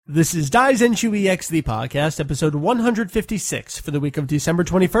This is Daizenshuu EX, the podcast, episode 156 for the week of December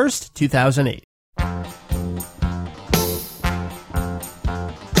 21st, 2008.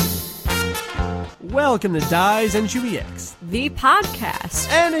 Welcome to Daizenshuu EX, the podcast,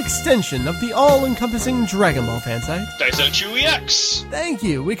 an extension of the all-encompassing Dragon Ball fan site, Daizenshuu EX. Thank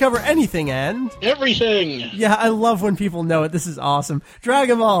you. We cover anything and everything. Yeah, I love when people know it. This is awesome.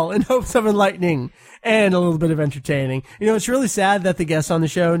 Dragon Ball in hopes of enlightening and a little bit of entertaining. You know, it's really sad that the guests on the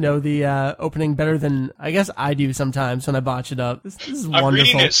show know the opening better than I guess I do sometimes when I botch it up. This is wonderful. I'm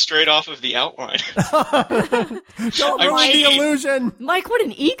reading it straight off of the outline. Don't ruin the illusion. Mike, what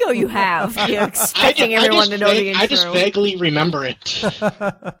an ego you have. You're expecting everyone to know the intro. I just vaguely remember it.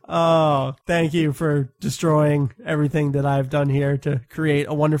 Oh, thank you for destroying everything that I've done here to create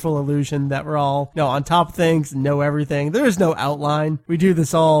a wonderful illusion that we're all on top of things, know everything. There is no outline. We do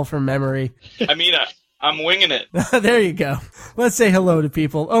this all from memory. I mean, I'm winging it. There you go. Let's say hello to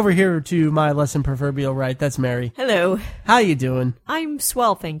people. Over here to my less than proverbial right, that's Mary. Hello. How you doing? I'm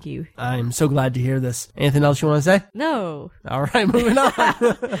swell, thank you. I'm so glad to hear this. Anything else you want to say? No. All right, moving on.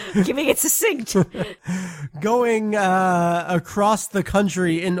 Keeping it succinct. Going across the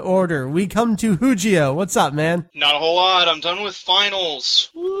country in order, we come to Hujio. What's up, man? Not a whole lot. I'm done with finals.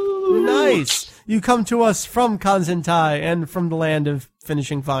 Woo. Nice. You come to us from Kanzentai and from the land of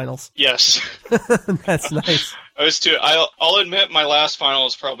finishing finals. Yes. That's nice. I'll admit my last final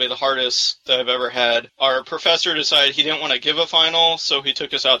was probably the hardest that I've ever had. Our professor decided he didn't want to give a final, so he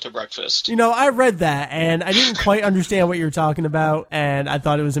took us out to breakfast. You know, I read that, and I didn't quite understand what you were talking about, and I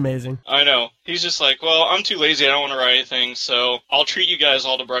thought it was amazing. I know. He's just like, well, I'm too lazy, I don't want to write anything, so I'll treat you guys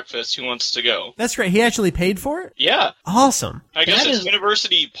all to breakfast. Who wants to go? That's great. He actually paid for it? Yeah. Awesome. I guess it's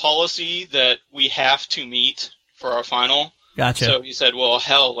university policy that we have to meet for our final. Gotcha. So he said, well,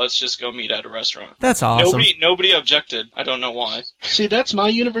 hell, let's just go meet at a restaurant. That's awesome. Nobody objected. I don't know why. See, that's my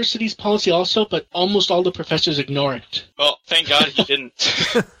university's policy also, but almost all the professors ignore it. Well, thank God he didn't.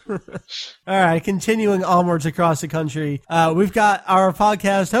 All right, continuing onwards across the country, we've got our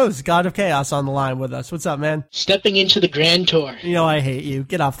podcast host, God of Chaos, on the line with us. What's up, man? Stepping into the Grand Tour. You know I hate you.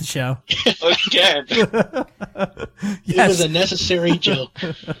 Get off the show. Again. Yes. It was a necessary joke.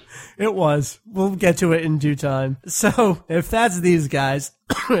 It was. We'll get to it in due time. So, if that's these guys,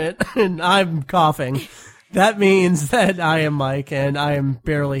 and I'm coughing, that means that I am Mike, and I am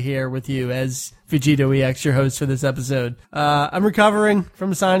barely here with you as Vegito EX, your host for this episode. I'm recovering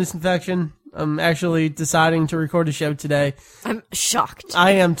from a sinus infection. I'm actually deciding to record a show today. I'm shocked.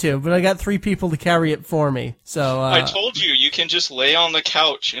 I am too, but I got 3 people to carry it for me. So I told you can just lay on the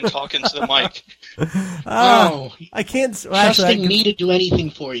couch and talk into the mic. I can't. Trusting me to do anything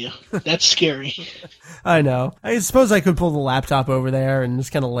for you. That's scary. I know. I suppose I could pull the laptop over there and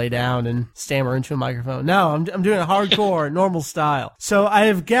just kind of lay down and stammer into a microphone. No, I'm doing it hardcore, normal style. So I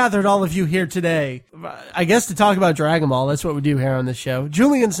have gathered all of you here today, I guess to talk about Dragon Ball. That's what we do here on this show.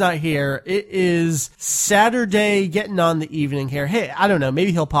 Julian's not here. It is Saturday, getting on the evening here. Hey, I don't know.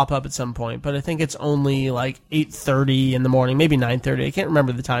 Maybe he'll pop up at some point, but I think it's only like 8:30 in the morning, maybe 9:30. I can't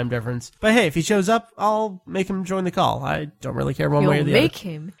remember the time difference. But hey, if he shows up, I'll make him join the call. I don't really care one way or the other. You'll make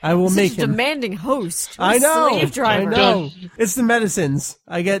him. I will make him. Demanding host. I know. Slave driver. I know. It's the medicines.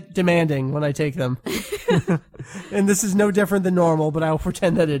 I get demanding when I take them. And this is no different than normal, but I will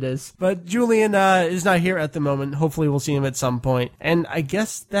pretend that it is. But Julian is not here at the moment. Hopefully we'll see him at some point. And I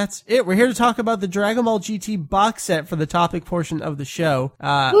guess that's it. We're here to talk about the Dragon Ball GT box set for the topic portion of the show.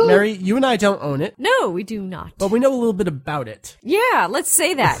 Mary, you and I don't own it. No, we do not. But we know a little bit about it. Yeah, let's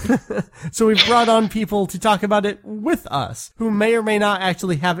say that. So we've brought on people to talk about it with us, who may or may not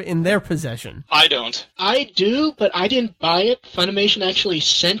actually have it in their possession. I don't. I do, but I didn't buy it. Funimation actually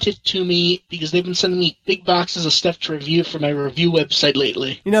sent it to me because they've been sending me big boxes of stuff to review for my review website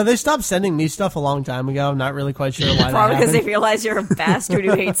lately. You know, they stopped sending me stuff a long time ago. I'm not really quite sure why that happened. Probably because they realize you're a bastard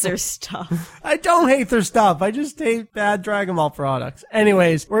who hates their stuff. I don't hate their stuff. I just hate bad Dragon Ball products.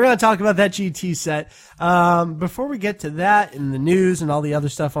 Anyways, we're going to talk about that GT set. Before we get to that and the news and all the other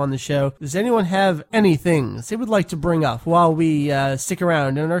stuff on the show, does anyone have any things they would like to bring up while we stick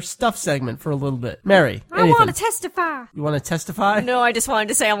around in our stuff segment for a little bit? Mary, I want to testify. You want to testify? No, I just wanted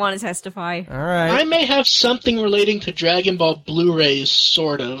to say I want to testify. All right. I may have something relating to Dragon Ball Blu-rays,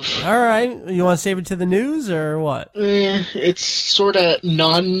 sort of. All right. You want to save it to the news or what? It's sort of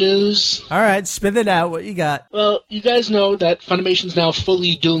non-news. All right. Spit it out. What you got? Well, you guys know that Funimation's now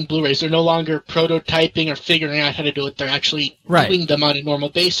fully doing Blu-rays. They're no longer prototyping or figuring out how to do it. They're actually doing them on a normal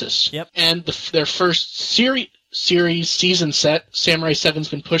basis. Yep. And their first series series season set, Samurai 7's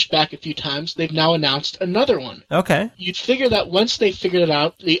been pushed back a few times. They've now announced another one. Okay. You'd figure that once they figured it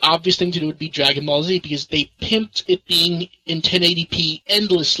out, the obvious thing to do would be Dragon Ball Z, because they pimped it being in 1080p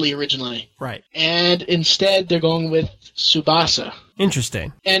endlessly originally. Right. And instead, they're going with Tsubasa.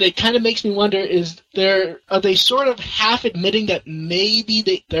 Interesting. And it kind of makes me wonder, are they sort of half admitting that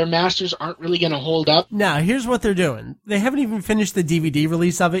maybe their masters aren't really going to hold up? Now, here's what they're doing. They haven't even finished the DVD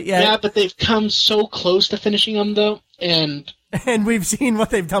release of it yet. Yeah, but they've come so close to finishing them, though, and we've seen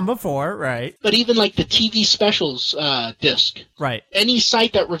what they've done before, right? But even like the TV specials disc. Right. Any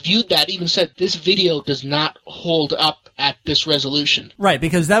site that reviewed that even said this video does not hold up at this resolution. Right,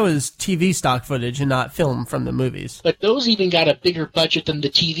 because that was TV stock footage and not film from the movies. But those even got a bigger budget than the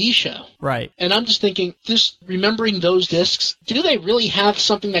TV show. Right. And I'm just thinking, just remembering those discs, do they really have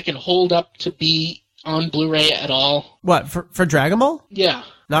something that can hold up to be on Blu-ray at all? What, for Dragon Ball? Yeah.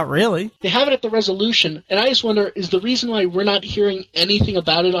 Not really. They have it at the resolution, and I just wonder, is the reason why we're not hearing anything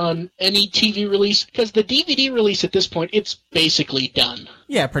about it on any TV release? Because the DVD release at this point, it's basically done.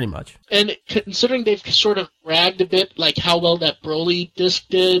 Yeah, pretty much. And considering they've sort of bragged a bit, like how well that Broly disc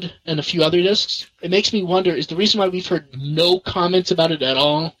did and a few other discs, it makes me wonder, is the reason why we've heard no comments about it at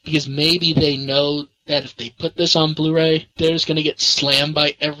all because maybe they know that if they put this on Blu-ray, they're just going to get slammed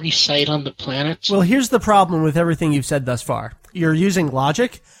by every site on the planet? Well, here's the problem with everything you've said thus far. You're using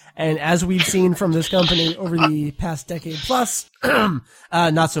logic, and as we've seen from this company over the past decade plus,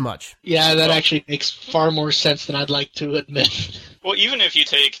 not so much. Yeah, that actually makes far more sense than I'd like to admit. Well, even if you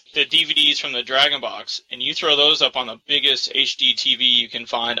take the DVDs from the Dragon Box and you throw those up on the biggest HD TV you can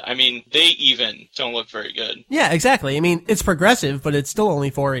find, I mean, they even don't look very good. Yeah, exactly. I mean, it's progressive, but it's still only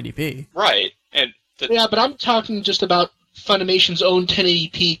 480p. Right. And yeah, but I'm talking just about Funimation's own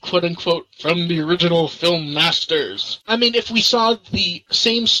 1080p, quote-unquote, from the original film masters. I mean, if we saw the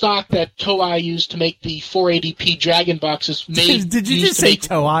same stock that Toei used to make the 480p Dragon boxes made... Did you just say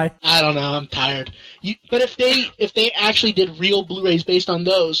Toei? I don't know, I'm tired. But if they actually did real Blu-rays based on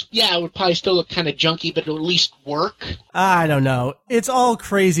those, yeah, it would probably still look kind of junky, but it would at least work. I don't know. It's all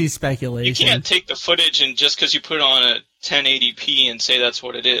crazy speculation. You can't take the footage and just because you put it on a 1080p and say that's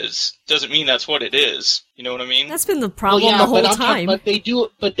what it is doesn't mean that's what it is. You know what I mean? That's been the problem the whole time. But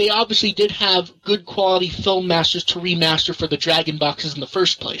they obviously did have good quality film masters to remaster for the Dragon boxes in the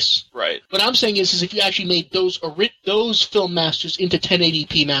first place. Right. What I'm saying is if you actually made those film masters into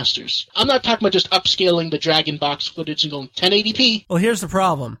 1080p masters. I'm not talking about just upscaling the Dragon box footage and going 1080p. Well, here's the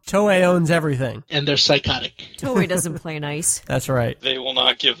problem. Toei owns everything. And they're psychotic. Toei doesn't play nice. That's right. They will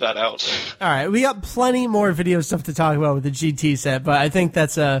not give that out. All right, we got plenty more video stuff to talk about with the GT set, but I think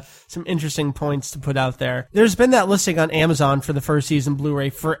that's some interesting points to put out there. There's been that listing on Amazon for the first season Blu-ray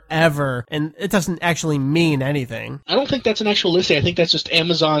forever, and it doesn't actually mean anything. I don't think that's an actual listing. I think that's just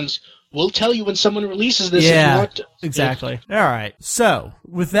Amazon's, we'll tell you when someone releases this if you want to. Exactly. All right. So,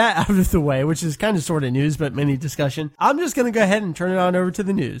 with that out of the way, which is kind of sort of news, but mini discussion, I'm just going to go ahead and turn it on over to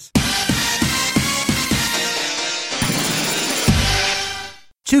the news.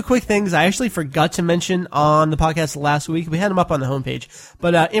 Two quick things I actually forgot to mention on the podcast last week. We had them up on the homepage.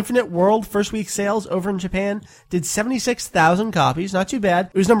 But Infinite World first week sales over in Japan did 76,000 copies. Not too bad.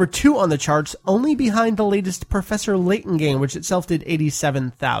 It was number 2 on the charts, only behind the latest Professor Layton game, which itself did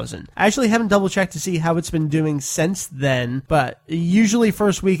 87,000. I actually haven't double-checked to see how it's been doing since then, but usually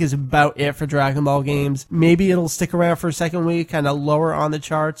first week is about it for Dragon Ball games. Maybe it'll stick around for a second week, kind of lower on the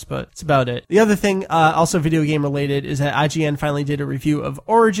charts, but it's about it. The other thing, also video game related, is that IGN finally did a review of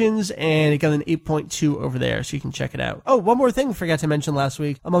Origins, and it got an 8.2 over there, so you can check it out. Oh, one more thing I forgot to mention last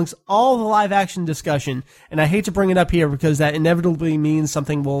week. Amongst all the live action discussion, and I hate to bring it up here because that inevitably means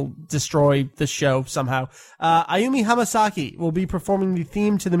something will destroy the show somehow, Ayumi Hamasaki will be performing the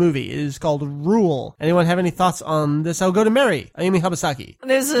theme to the movie. It is called Rule. Anyone have any thoughts on this? I'll go to Mary. Ayumi Hamasaki.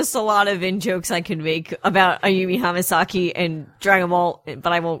 There's just a lot of in-jokes I can make about Ayumi Hamasaki and Dragon Ball,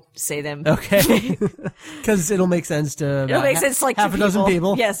 but I won't say them. Okay. Because it'll make sense to like half a dozen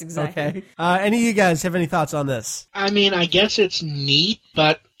people. Yes, exactly. Okay. Any of you guys have any thoughts on this? I mean, I guess it's neat,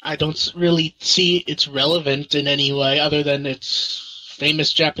 but I don't really see it's relevant in any way other than it's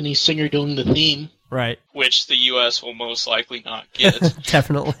famous Japanese singer doing the theme. Right. Which the U.S. will most likely not get.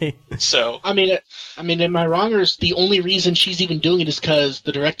 Definitely. So. I mean, am I wrong, or is the only reason she's even doing it is because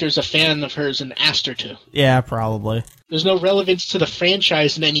the director's a fan of hers and asked her to? Yeah, probably. There's no relevance to the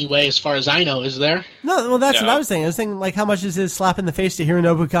franchise in any way, as far as I know, is there? No, well, that's what I was thinking. I was thinking, like, how much is this slap in the face to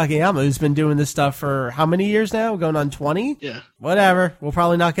Hironobu Kageyama, who's been doing this stuff for how many years now? Going on 20? Yeah. Whatever. We'll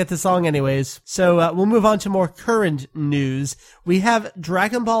probably not get the song anyways. So, we'll move on to more current news. We have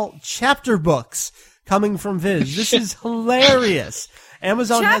Dragon Ball chapter books coming from Viz. This is hilarious.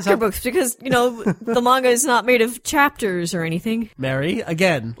 Amazon has Chapter books, because, the manga is not made of chapters or anything. Mary,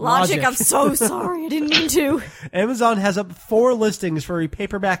 again, Logic, I'm so sorry. I didn't mean to. Amazon has up 4 listings for a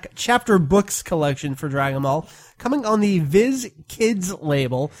paperback chapter books collection for Dragon Ball, coming on the Viz Kids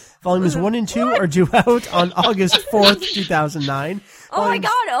label. Volumes 1 and 2 are due out on August 4th, 2009. Oh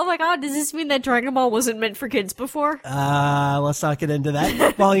my god, does this mean that Dragon Ball wasn't meant for kids before? Let's not get into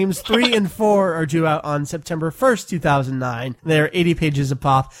that. Volumes 3 and 4 are due out on September 1st, 2009. They're 80 pages a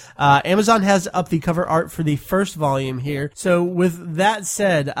pop. Amazon has up the cover art for the first volume here. So with that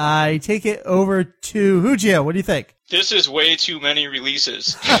said, I take it over to Hujio. What do you think? This is way too many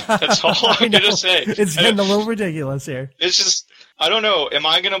releases. That's all I'm going to say. It's getting a little ridiculous here. It's just, I don't know. Am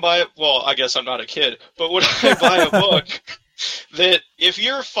I going to buy it? Well, I guess I'm not a kid, but would I buy a book that if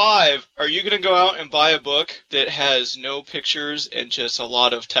you're 5, are you going to go out and buy a book that has no pictures and just a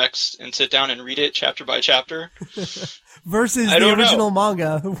lot of text and sit down and read it chapter by chapter? Versus the original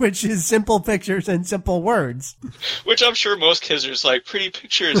manga, which is simple pictures and simple words. Which I'm sure most kids are just like, pretty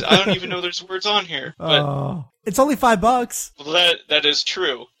pictures. I don't even know there's words on here. But it's only $5. Well, that is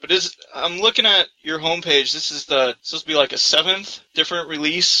true. But I'm looking at your homepage. This is supposed to be like a 7th different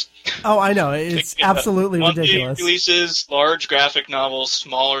release. Oh, I know. It's absolutely ridiculous. Monthly releases, large graphic novels,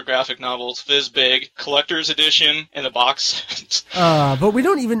 smaller graphic novels, Viz Big, collector's edition, and the box. But we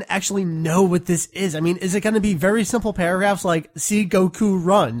don't even actually know what this is. I mean, is it going to be very simple paragraphs like, see Goku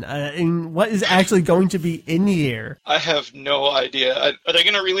run? And what is actually going to be in here? I have no idea. Are they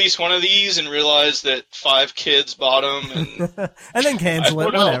going to release one of these and realize that 5 kids bought them? And then cancel it,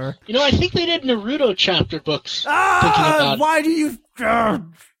 whatever. I think they did Naruto chapter books. Why do you...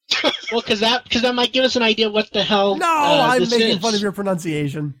 Well, because that might give us an idea what the hell. No, I'm making is. Fun of your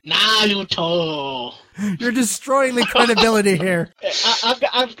pronunciation. Naruto. You're destroying the credibility here.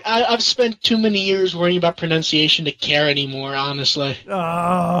 I've spent too many years worrying about pronunciation to care anymore, honestly.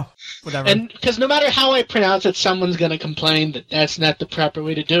 Whatever. And because no matter how I pronounce it, someone's going to complain that that's not the proper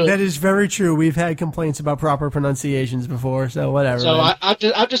way to do it. That is very true. We've had complaints about proper pronunciations before, so whatever. So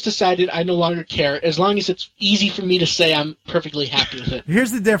I've just decided I no longer care. As long as it's easy for me to say, I'm perfectly happy with it.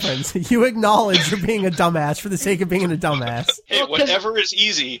 Here's the difference. You acknowledge you're being a dumbass for the sake of being a dumbass. Hey, whatever is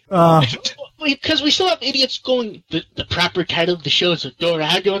easy. Because we still have idiots going, the proper title of the show is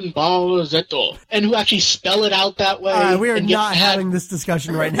Dragon Ball Zeto, and who actually spell it out that way. We are not having this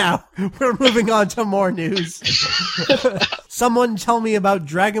discussion right now. We're moving on to more news. Someone tell me about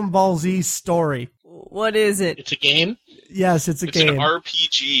Dragon Ball Z Story. What is it? It's a game? Yes, it's It's an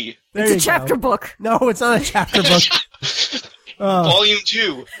RPG. There It's a chapter book. No, it's not a chapter book. Volume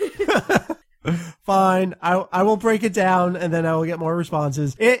 2. Fine. I will break it down and then I will get more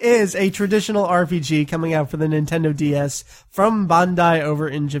responses. It is a traditional RPG coming out for the Nintendo DS from Bandai over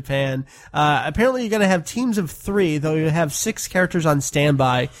in Japan. Apparently you're going to have teams of 3, though you have 6 characters on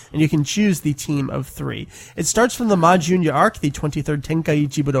standby, and you can choose the team of 3. It starts from the Majunya arc, the 23rd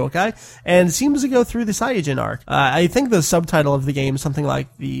Tenkaichi Budokai, and seems to go through the Saiyajin arc. I think the subtitle of the game is something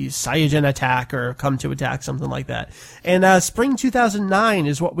like the Saiyajin Attack or Come to Attack, something like that. And spring 2009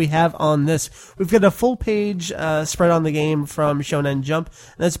 is what we have on this. We've got a full page spread on the game from Shonen Jump,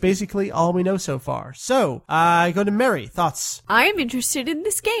 and that's basically all we know so far. So, I go to Mary. Thoughts? I am interested in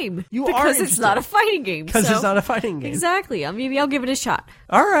this game. Because it's not a fighting game. Because it's not a fighting game. Exactly. Maybe I'll give it a shot.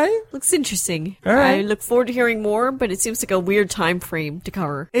 All right. Looks interesting. All right. I look forward to hearing more, but it seems like a weird time frame to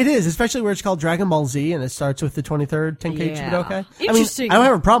cover. It is, especially where it's called Dragon Ball Z, and it starts with the 23rd Tenkaichi Budokai. Interesting. I don't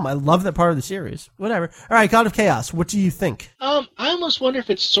have a problem. I love that part of the series. Whatever. All right, God of Chaos. What do you think? I almost wonder if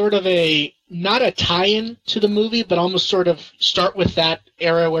it's sort of not a tie-in to the movie, but almost sort of start with that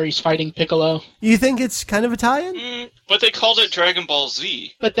era where he's fighting Piccolo. You think it's kind of a tie-in? But they called it Dragon Ball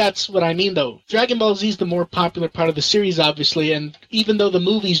Z. But that's what I mean, though. Dragon Ball Z is the more popular part of the series, obviously, and even though the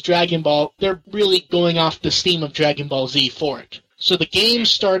movie's Dragon Ball, they're really going off the steam of Dragon Ball Z for it. So the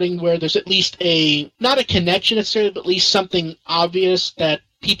game's starting where there's at least not a connection necessarily, but at least something obvious that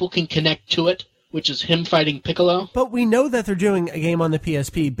people can connect to it, which is him fighting Piccolo. But we know that they're doing a game on the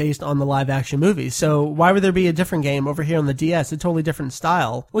PSP based on the live-action movie, so why would there be a different game over here on the DS, a totally different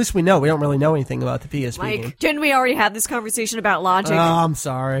style? At least we know. We don't really know anything about the PSP game. Didn't we already have this conversation about logic? Oh, I'm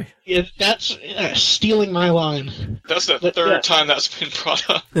sorry. Yeah, that's stealing my line. That's the third time that's been brought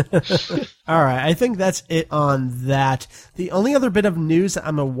up. All right, I think that's it on that. The only other bit of news that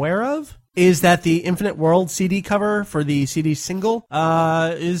I'm aware of is that the Infinite World CD cover for the CD single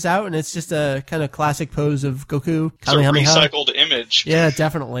is out, and it's just a kind of classic pose of Goku. It's a recycled image. Yeah,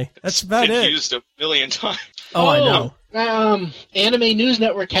 definitely. That's about been it. used a million times. Oh, I know. Anime News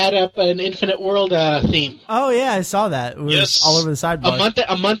Network had up an Infinite World theme. Oh yeah, I saw that. It was all over the sidebar.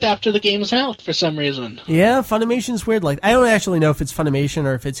 A month after the game's out, for some reason. Yeah, Funimation's weird. Like, I don't actually know if it's Funimation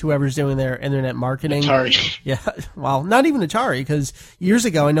or if it's whoever's doing their internet marketing. Atari. Yeah, well, not even Atari, because years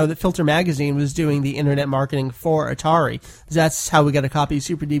ago I know that Filter Magazine was doing the internet marketing for Atari. That's how we got a copy of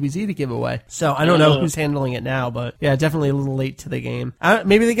Super DBZ to give away. So I don't know who's handling it now, but yeah, definitely a little late to the game.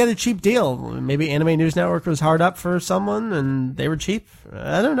 Maybe they got a cheap deal. Maybe Anime News Network was hard up for someone and they were cheap.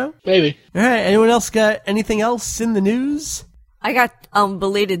 I don't know. Maybe. All right, anyone else got anything else in the news? I got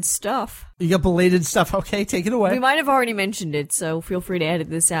belated stuff. You got belated stuff. Okay, take it away. We might have already mentioned it, so feel free to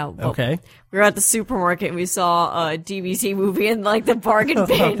edit this out. But okay. We were at the supermarket and we saw a DVC movie in like the bargain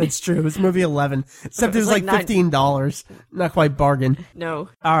bin. That's true. It was movie 11. Except it was like $15. Not quite bargain. No.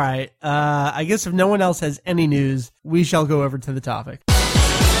 All right. I guess if no one else has any news, we shall go over to the topic.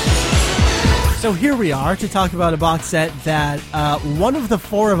 So here we are to talk about a box set that one of the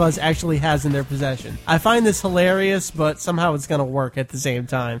four of us actually has in their possession. I find this hilarious, but somehow it's going to work at the same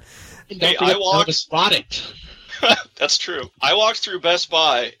time. Hey, I walked. That's true. I walked through Best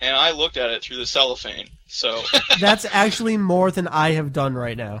Buy and I looked at it through the cellophane. So that's actually more than I have done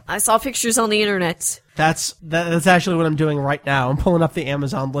right now. I saw pictures on the internet. That's actually what I'm doing right now. I'm pulling up the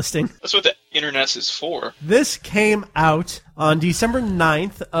Amazon listing. That's what the internet is for. This came out on December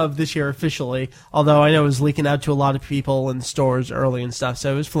 9th of this year officially, although I know it was leaking out to a lot of people in stores early and stuff,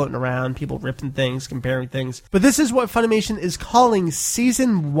 so it was floating around, people ripping things, comparing things. But this is what Funimation is calling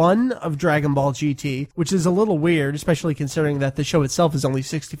Season 1 of Dragon Ball GT, which is a little weird, especially considering that the show itself is only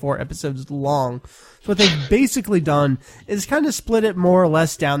 64 episodes long. So what they've basically done is kind of split it more or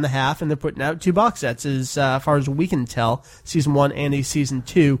less down the half, and they're putting out two box sets as far as we can tell, Season 1 and a Season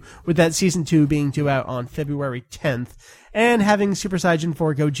 2, with that Season 2 being due out on February 10th. And having Super Saiyan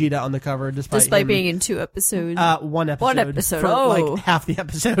 4 Gogeta on the cover, despite being in 2 episodes. One episode. One episode, for like half the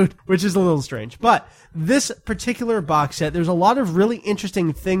episode, which is a little strange. But this particular box set, there's a lot of really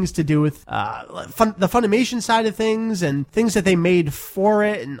interesting things to do with the Funimation side of things and things that they made for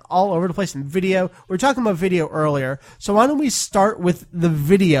it and all over the place in video. We were talking about video earlier, so why don't we start with the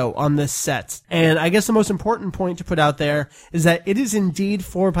video on this set? And I guess the most important point to put out there is that it is indeed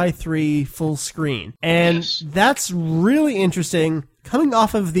 4:3 full screen. And that's really interesting, coming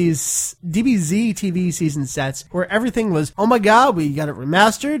off of these DBZ TV season sets where everything was, oh my god, we got it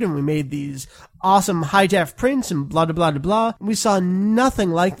remastered and we made these awesome high-def prints and blah, blah, blah, blah. We saw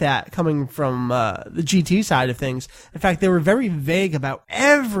nothing like that coming from the GT side of things. In fact, they were very vague about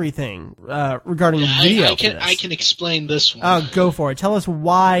everything regarding video. I can explain this one. Go for it. Tell us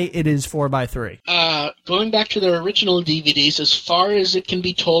why it is 4:3. Going back to their original DVDs, as far as it can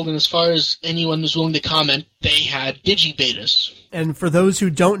be told and as far as anyone was willing to comment, they had digibetas. And for those who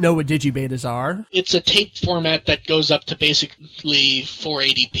don't know what digibetas are, it's a tape format that goes up to basically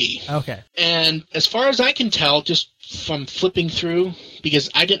 480p. Okay. And as far as I can tell, just from flipping through, because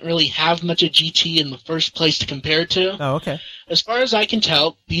I didn't really have much of GT in the first place to compare it to. Oh, okay. As far as I can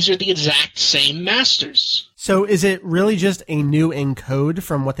tell, these are the exact same masters. So is it really just a new encode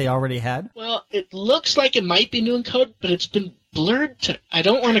from what they already had? Well, it looks like it might be new encode, but it's been blurred to... I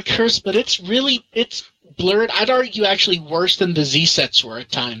don't want to curse, but it's blurred. I'd argue actually worse than the Z sets were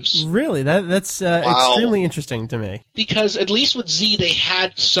at times. Really? That's extremely interesting to me. Because at least with Z, they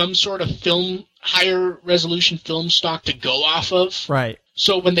had some sort of higher resolution film stock to go off of. Right.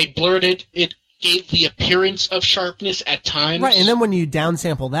 So when they blurred it, it gave the appearance of sharpness at times. Right, and then when you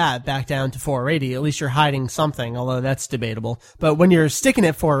downsample that back down to 480, at least you're hiding something, although that's debatable. But when you're sticking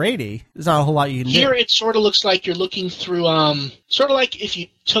at 480, there's not a whole lot you can do. Here it sort of looks like you're looking through, sort of like if you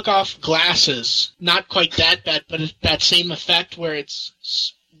took off glasses. Not quite that bad, but it's that same effect where it's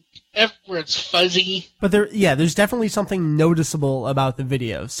fuzzy. But there's definitely something noticeable about the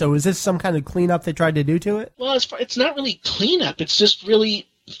video. So is this some kind of cleanup they tried to do to it? Well, it's not really cleanup. It's just really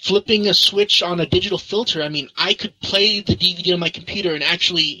flipping a switch on a digital filter. I mean, I could play the DVD on my computer and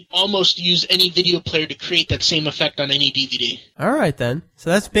actually almost use any video player to create that same effect on any DVD. All right, then. So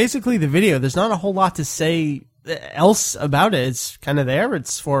that's basically the video. There's not a whole lot to say else about it. It's kind of there.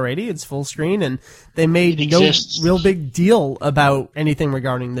 It's 480. It's full screen, and they made no real big deal about anything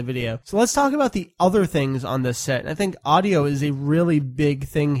regarding the video. So let's talk about the other things on this set. I think audio is a really big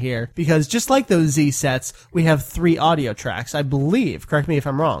thing here because just like those Z sets, we have 3 audio tracks, I believe. Correct me if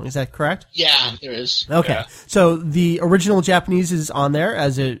I'm wrong. Is that correct? Yeah, there is. Okay. Yeah. So the original Japanese is on there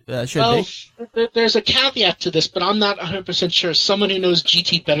as it should be. There's a caveat to this, but I'm not 100% sure. Someone who knows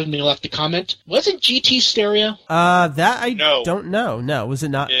GT better than me will have to comment. Wasn't GT stereo? stereo? That I No. don't know. No, was it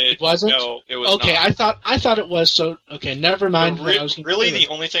not? It wasn't? No, it was Okay, not. I thought it was. So okay, never mind. what I was gonna Really, say. the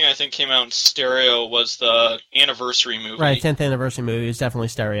only thing I think came out in stereo was the anniversary movie. Right, 10th anniversary movie is definitely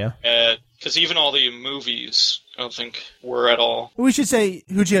stereo. Because even all the movies, I don't think were at all. We should say,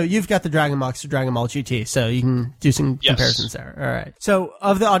 Hujio, you've got the Dragon Box to Dragon Ball GT, so you can do some Yes. comparisons there. All right. So,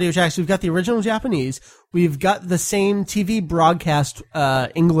 of the audio tracks, we've got the original Japanese. We've got the same TV broadcast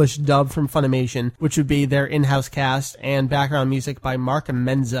English dub from Funimation, which would be their in-house cast, and background music by Mark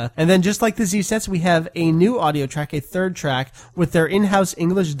Menza. And then, just like the Z-Sets, we have a new audio track, a third track, with their in-house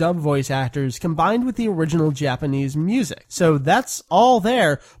English dub voice actors combined with the original Japanese music. So that's all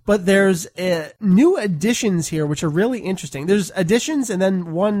there, but there's new additions here, which are really interesting. There's additions and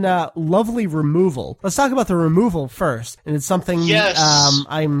then one lovely removal. Let's talk about the removal first, and it's something Yes.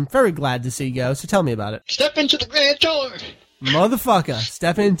 I'm very glad to see go, so tell me about it. Step into the grand tour. Motherfucker,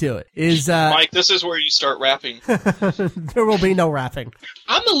 step into it. Mike, this is where you start rapping. There will be no rapping.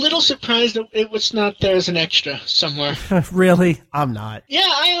 I'm a little surprised that it was not there as an extra somewhere. Really? I'm not. Yeah,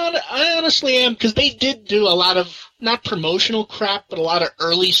 I honestly am, because they did do a lot of, not promotional crap, but a lot of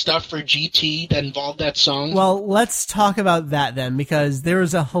early stuff for GT that involved that song. Well, let's talk about that then, because there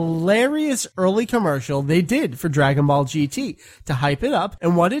was a hilarious early commercial they did for Dragon Ball GT to hype it up,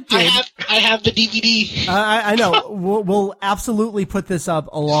 and what it did... I have the DVD. I know. We'll absolutely put this up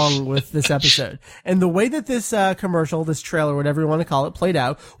along with this episode. And the way that this commercial, this trailer, whatever you want to call it, played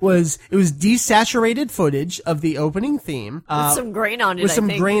out was desaturated footage of the opening theme. With some grain on it, With I some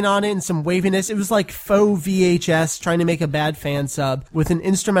think. grain on it and some waviness. It was like faux VHS trying to make a bad fan sub with an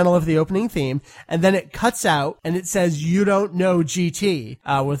instrumental of the opening theme. And then it cuts out and it says, "You don't know GT,"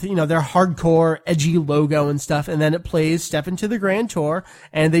 with, their hardcore, edgy logo and stuff. And then it plays Step into the Grand Tour,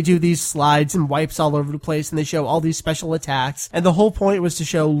 and they do these slides and wipes all over the place, and they show all these special attacks. And the whole point was to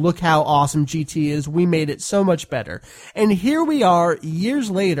show, look how awesome GT is. We made it so much better. And here we are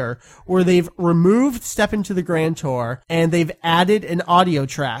years later where they've removed Step into the Grand Tour and they've added an audio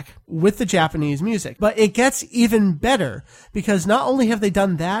track with the Japanese music. But it gets even better because not only have they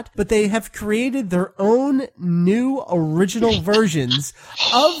done that, but they have created their own new original versions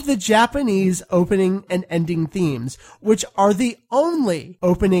of the Japanese opening and ending themes, which are the only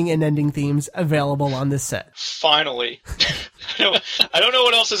opening and ending themes available on this set. Finally. I don't know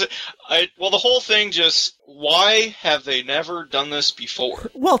what else is it. The whole thing just, why have they never done this before?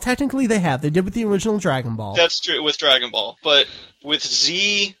 Well, technically they have. They did with the original Dragon Ball. That's true with Dragon Ball. But with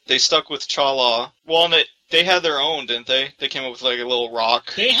Z, they stuck with Chala. Well, and they had their own, didn't they? They came up with like a little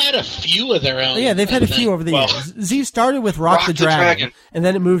rock. They had a few of their own. Yeah, they've had a few over the Well, years. Z started with Rock the Dragon, and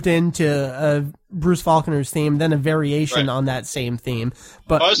then it moved into Bruce Faulkner's theme, then a variation on that same theme.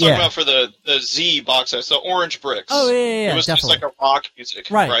 But I was talking about for the Z box set, the Orange Bricks. Oh, yeah, It was definitely. just like a rock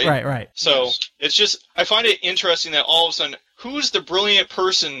music, Right. So it's just, I find it interesting that all of a sudden, who's the brilliant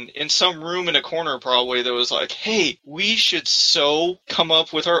person in some room in a corner probably that was like, hey, we should come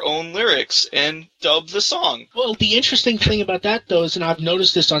up with our own lyrics and dub the song. Well, the interesting thing about that, though, is, and I've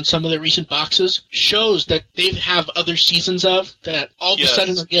noticed this on some of the recent boxes, shows that they have other seasons of that all of a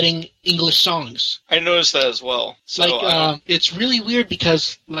sudden are getting English songs. I noticed that as well. So, it's really weird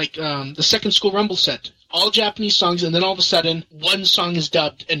because, the Second School Rumble set, all Japanese songs, and then all of a sudden, one song is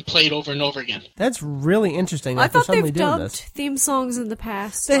dubbed and played over and over again. That's really interesting. I thought they're they've doing dubbed this. theme songs in the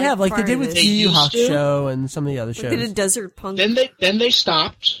past. They have, like they prior did to with this. Yu Yu used to? Hakusho and some of the other They did a shows. Desert Punk. Then they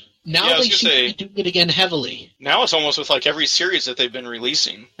stopped. Now Yeah, I was they seem gonna to be doing it again heavily. now it's almost with like every series that they've been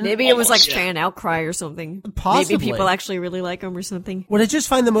releasing. Maybe it was like Almost. fan outcry or something. Possibly. Maybe people actually really like them or something. What I just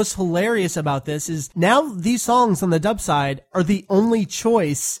find the most hilarious about this is now these songs on the dub side are the only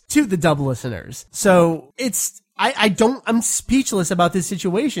choice to the dub listeners. So I'm speechless about this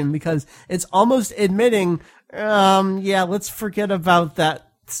situation because it's almost admitting, let's forget about that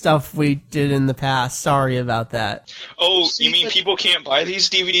stuff we did in the past. Sorry about that. Oh, you mean people can't buy these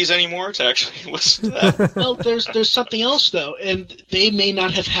DVDs anymore to actually listen to that? Well, there's something else, though, and they may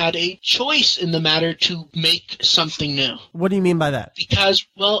not have had a choice in the matter to make something new. What do you mean by that? Because,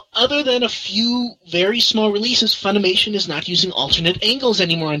 well, other than a few very small releases, Funimation is not using alternate angles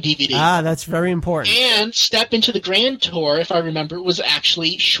anymore on DVD. That's very important. And Step into the Grand Tour, if I remember, was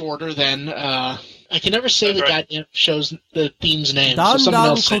actually shorter than, I can never say the goddamn show's, the theme's name. Dan so someone Dan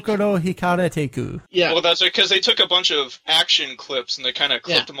else say. Kokoro Hikareteku. Yeah. Well, that's because they took a bunch of action clips and they kind of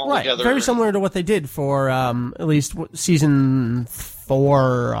clipped them all Right, together. very similar to what they did for at least season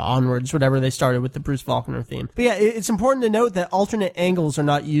 4 onwards, whatever they started with the Bruce Faulkner theme. But yeah, it's important to note that alternate angles are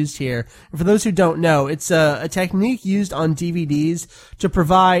not used here. And for those who don't know, it's a technique used on DVDs to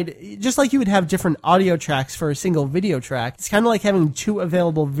provide, just like you would have different audio tracks for a single video track, it's kind of like having 2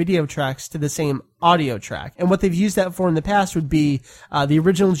 available video tracks to the same audio track. And what they've used that for in the past would be the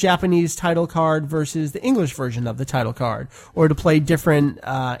original Japanese title card versus the English version of the title card, or to play different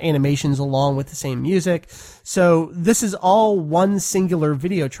animations along with the same music. So this is all one singular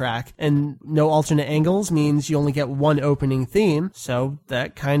video track, and no alternate angles means you only get one opening theme, so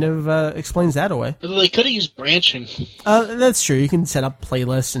that kind of explains that away. Although they could have used branching. That's true. You can set up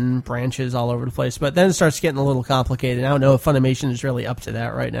playlists and branches all over the place, but then it starts getting a little complicated. I don't know if Funimation is really up to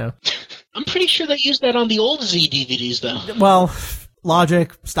that right now. I'm pretty sure they used that on the old Z DVDs, though. Well,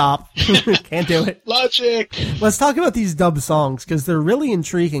 Logic, stop. Can't do it. Logic! Let's talk about these dub songs, because they're really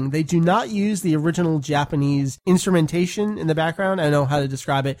intriguing. They do not use the original Japanese instrumentation in the background. I don't know how to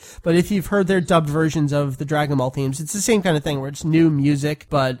describe it, but if you've heard their dubbed versions of the Dragon Ball themes, it's the same kind of thing, where it's new music,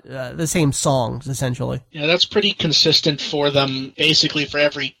 but the same songs, essentially. Yeah, that's pretty consistent for them, basically for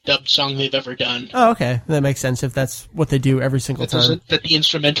every dubbed song they've ever done. Oh, okay. That makes sense if that's what they do every single time. That the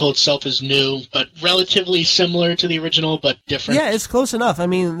instrumental itself is new, but relatively similar to the original, but different. Yeah, it's close enough. I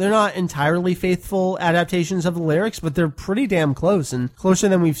mean, they're not entirely faithful adaptations of the lyrics, but they're pretty damn close, and closer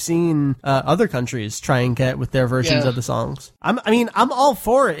than we've seen other countries try and get with their versions of the songs. I'm all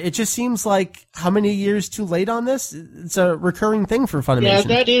for it. It just seems like, how many years too late on this? It's a recurring thing for Funimation. Yeah,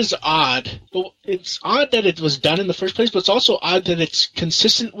 that is odd. But it's odd that it was done in the first place, but it's also odd that it's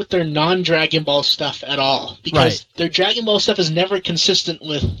consistent with their non-Dragon Ball stuff at all. Because their Dragon Ball stuff is never consistent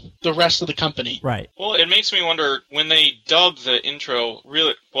with the rest of the company. Right. Well, it makes me wonder, when they dubbed the intro,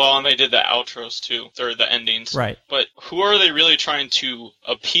 really, well, and they did the outros too, or the endings. Right. But who are they really trying to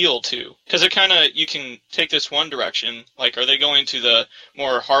appeal to? Because it kind of, you can take this one direction. Like, are they going to the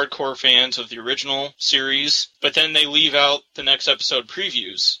more hardcore fans of the original series? But then they leave out the next episode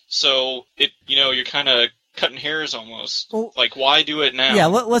previews. So, you're kind of cutting hairs almost. Well, like, why do it now? Yeah,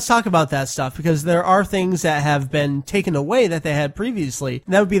 let's talk about that stuff, because there are things that have been taken away that they had previously.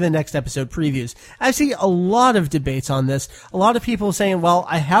 That would be the next episode previews. I see a lot of debates on this. A lot of people saying, well,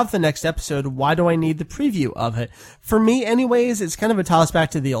 I have the next episode, why do I need the preview of it? For me, anyways, it's kind of a toss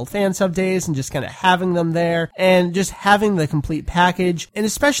back to the old fan sub days and just kind of having them there and just having the complete package. And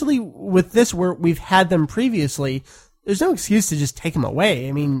especially with this, where we've had them previously, there's no excuse to just take them away.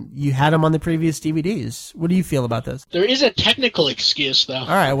 I mean, you had them on the previous DVDs. What do you feel about this? There is a technical excuse, though. All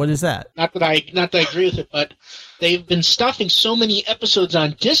right, what is that? Not that I agree with it, but they've been stuffing so many episodes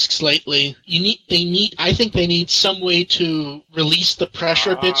on discs lately. I think they need some way to release the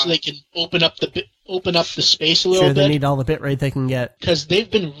pressure a bit so they can open up the space a little bit. Sure, they need all the bitrate they can get. Because they've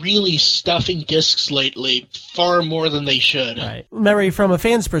been really stuffing discs lately, far more than they should. Right. Mary, from a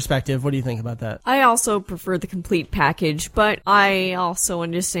fan's perspective, what do you think about that? I also prefer the complete package, but I also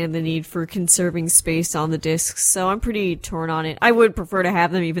understand the need for conserving space on the discs, so I'm pretty torn on it. I would prefer to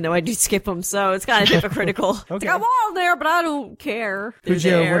have them, even though I do skip them, so it's kind of hypocritical. Okay. It's like, I'm all there, but I don't care.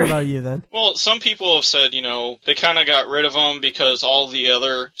 Fujio, what about you then? Well, some people have said, they kind of got rid of them because all the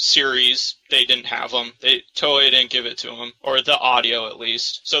other series, they didn't have them. Toei didn't give it to them, or the audio at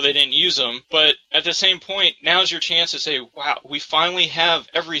least, so they didn't use them. But at the same point, now's your chance to say, wow, we finally have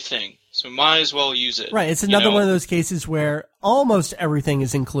everything, so might as well use it. Right, it's another one of those cases where almost everything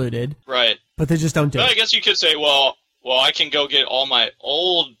is included. Right. But they just don't do it. I guess you could say, well, I can go get all my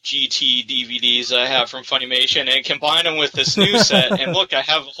old GT DVDs I have from Funimation and combine them with this new set, and look, I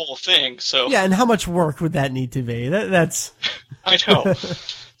have the whole thing. So yeah, and how much work would that need to be? That's I know.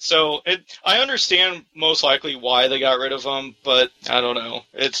 So I understand most likely why they got rid of them, but I don't know.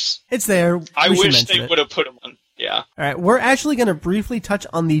 It's there. I wish they would have put them on. Yeah. All right, we're actually going to briefly touch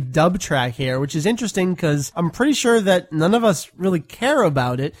on the dub track here, which is interesting because I'm pretty sure that none of us really care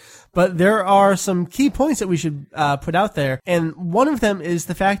about it, but there are some key points that we should put out there. And one of them is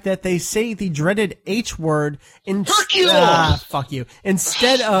the fact that they say the dreaded H word fuck you,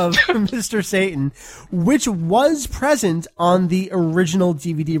 instead of Mr. Satan, which was present on the original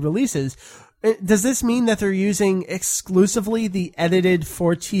DVD releases. Does this mean that they're using exclusively the edited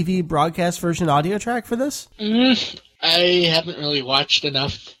for TV broadcast version audio track for this? I haven't really watched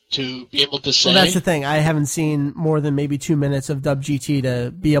enough to be able to say. Well, that's the thing. I haven't seen more than maybe 2 minutes of Dub GT to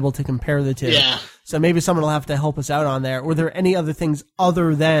be able to compare the two. Yeah. So maybe someone will have to help us out on there. Were there any other things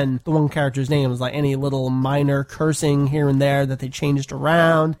other than the one character's names, like any little minor cursing here and there that they changed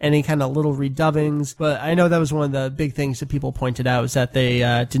around, any kind of little redubbings? But I know that was one of the big things that people pointed out, is that they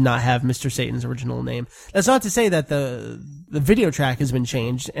did not have Mr. Satan's original name. That's not to say that the the video track has been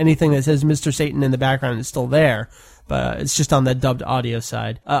changed. Anything that says Mr. Satan in the background is still there, but it's just on the dubbed audio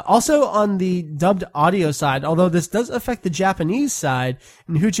side. Also on the dubbed audio side, although this does affect the Japanese side,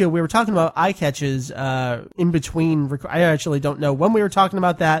 in Huchio, we were talking about eye catches in between. I actually don't know when we were talking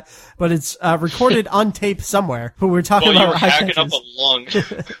about that, but it's recorded on tape somewhere. But we were talking about eye catches. Well, you were hacking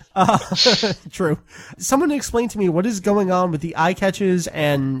up a lung. True. Someone explain to me what is going on with the eye catches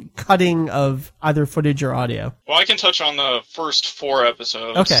and cutting of either footage or audio. Well, I can touch on the first 4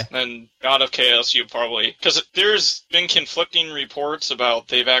 episodes. Okay. Then God of Chaos, you probably... Because there's been conflicting reports about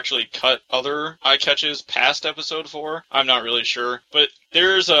they've actually cut other eye catches past episode 4. I'm not really sure. But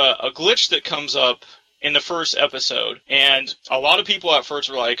there's a glitch that comes up in the first episode, and a lot of people at first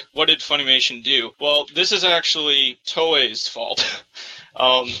were like, what did Funimation do? Well, this is actually Toei's fault.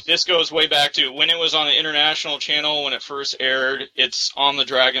 This goes way back to when it was on the international channel when it first aired. It's on the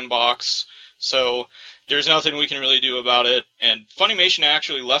Dragon Box, so there's nothing we can really do about it, and Funimation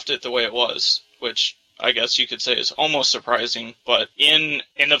actually left it the way it was, which I guess you could say is almost surprising. But in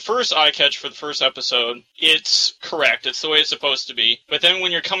the first eye catch for the first episode, it's correct. It's the way it's supposed to be. But then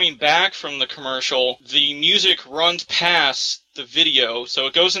when you're coming back from the commercial, the music runs past the video, so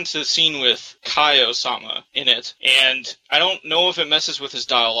it goes into the scene with Kaio-sama in it, and I don't know if it messes with his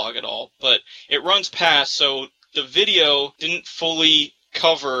dialogue at all, but it runs past, so the video didn't fully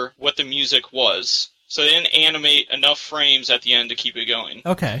cover what the music was. So they didn't animate enough frames at the end to keep it going.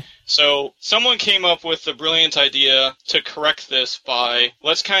 Okay. So someone came up with the brilliant idea to correct this by,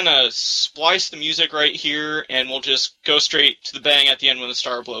 let's kind of splice the music right here, and we'll just go straight to the bang at the end when the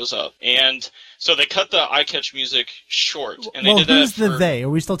star blows up. And so they cut the eye catch music short. And they did that who's the they? Are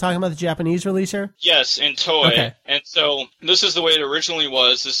we still talking about the Japanese release here? Yes, in Toei. Okay. And so this is the way it originally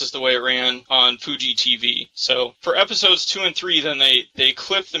was. This is the way it ran on Fuji TV. So for episodes 2 and 3, then they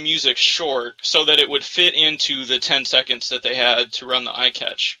clipped the music short so that it would fit into the 10 seconds that they had to run the eye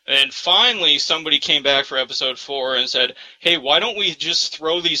catch. And finally, somebody came back for episode 4 and said, hey, why don't we just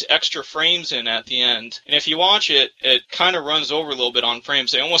throw these extra frames in at the end? And if you watch it, it kind of runs over a little bit on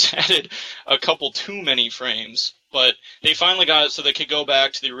frames. They almost added a couple too many frames. But they finally got it so they could go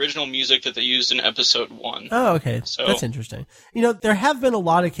back to the original music that they used in episode 1. Oh, okay. So, that's interesting. You know, there have been a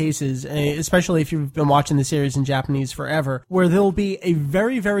lot of cases, especially if you've been watching the series in Japanese forever, where there'll be a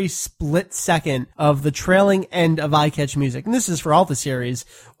very, very split second of the trailing end of eye catch music. And this is for all the series,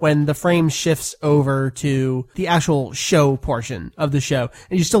 when the frame shifts over to the actual show portion of the show.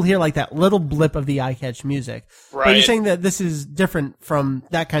 And you still hear like that little blip of the eye catch music. Right. But you're saying that this is different from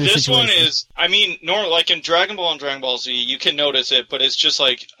that kind of situation. This one is, I mean, like in Dragon Ball and Dragon Ball Z, you can notice it, but it's just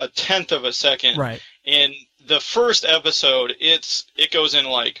like a tenth of a second. Right. In the first episode, it goes in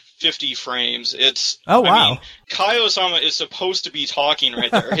like 50 frames. Oh, wow. I mean, Kaio-sama is supposed to be talking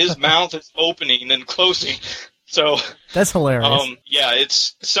right there. His mouth is opening and closing. So that's hilarious. Yeah,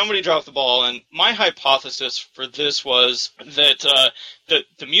 it's somebody dropped the ball, and my hypothesis for this was that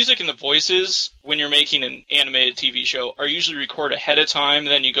the music and the voices when you're making an animated TV show are usually recorded ahead of time,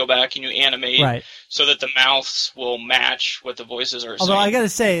 then you go back and you animate right. so that the mouths will match what the voices are saying. Although I gotta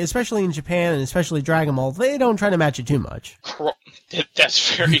say, especially in Japan and especially Dragon Ball, they don't try to match it too much.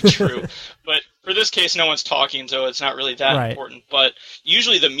 That's very true. But for this case, no one's talking, so it's not really that right. important. But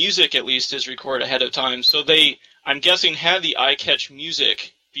usually the music, at least, is recorded ahead of time. So they, I'm guessing, had the eye catch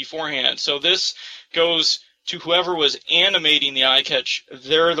music beforehand. So this goes to whoever was animating the eye catch.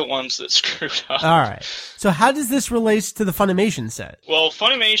 They're the ones that screwed up. All right. So how does this relate to the Funimation set? Well,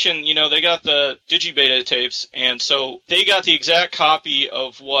 Funimation, they got the Digibeta tapes, and so they got the exact copy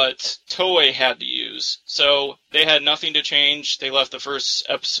of what Toei had to use. So they had nothing to change. They left the first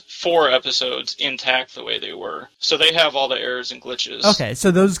 4 episodes intact the way they were. So they have all the errors and glitches. Okay, so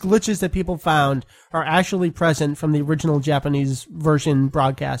those glitches that people found are actually present from the original Japanese version,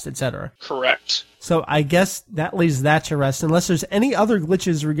 broadcast, etc. Correct. So I guess that leaves that to rest, unless there's any other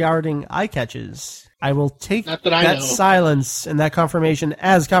glitches regarding eye catches. I will take that silence and that confirmation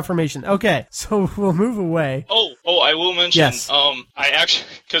as confirmation. Okay, so we'll move away. Oh, I will mention, yes. I actually,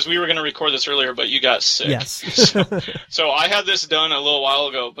 because we were going to record this earlier, but you got sick. Yes. so I had this done a little while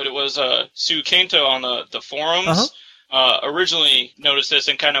ago, but it was Sue Kento on the forums. Uh-huh. Originally noticed this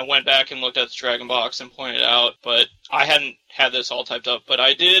and kind of went back and looked at the Dragon Box and pointed out, but I hadn't had this all typed up. But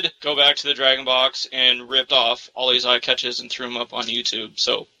I did go back to the Dragon Box and ripped off all these eye catches and threw them up on YouTube.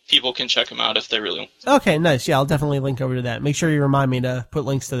 So people can check them out if they really want. Okay, nice. Yeah, I'll definitely link over to that. Make sure you remind me to put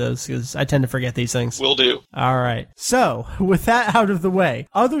links to those because I tend to forget these things. Will do. All right. So, with that out of the way,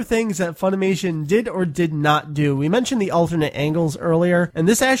 other things that Funimation did or did not do. We mentioned the alternate angles earlier, and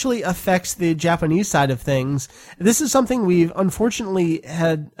this actually affects the Japanese side of things. This is something we've unfortunately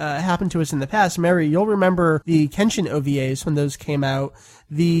had happen to us in the past. Mary, you'll remember the Kenshin OVAs when those came out.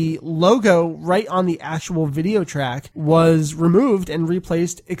 The logo right on the actual video track was removed and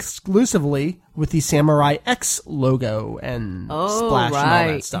replaced exclusively with the Samurai X logo and splash and all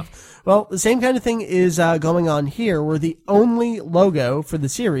that stuff. Well, the same kind of thing is going on here, where the only logo for the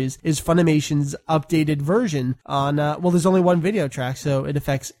series is Funimation's updated version on, there's only one video track, so it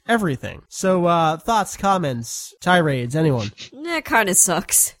affects everything. So, thoughts, comments, tirades, anyone? That kind of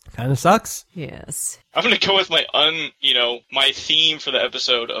sucks. Kind of sucks. Yes. I'm gonna go with my my theme for the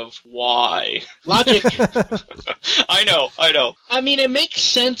episode of why. Logic. I know. I mean, it makes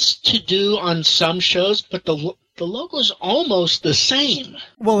sense to do on some shows, but the logo's almost the same.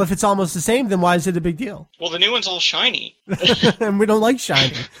 Well, if it's almost the same, then why is it a big deal? Well, the new one's all shiny. And we don't like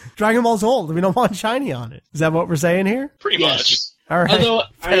shiny. Dragon Ball's old. We don't want shiny on it. Is that what we're saying here? Pretty much. All right. Although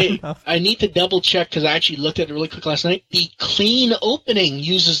enough. I need to double check because I actually looked at it really quick last night. The clean opening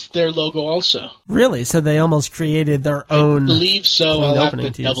uses their logo also. Really? So they almost created their own. I believe so. clean I'll have opening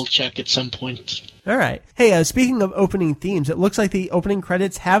to to use. double check at some point. All right. Hey, speaking of opening themes, it looks like the opening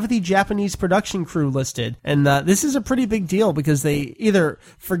credits have the Japanese production crew listed. And this is a pretty big deal because they either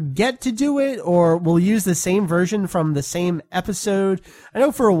forget to do it or will use the same version from the same episode. I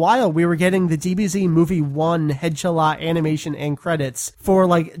know for a while we were getting the DBZ Movie 1 headshot animation and credits for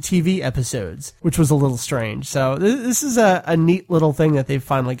like TV episodes, which was a little strange. So this is a neat little thing that they've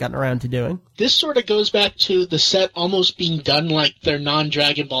finally gotten around to doing. This sort of goes back to the set almost being done like their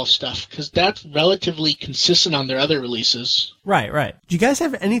non-Dragon Ball stuff, because that's relatively consistent on their other releases. Right. Do you guys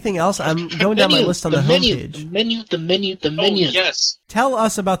have anything else? I'm going down my list on the homepage. The menu. Oh, yes. Tell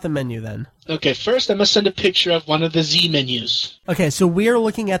us about the menu then. Okay, first I must send a picture of one of the Z menus. Okay, so we're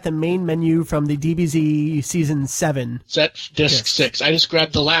looking at the main menu from the DBZ Season 7. Set disc Yes. 6. I just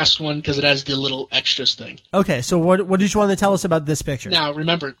grabbed the last one because it has the little extras thing. Okay, so what did you want to tell us about this picture? Now,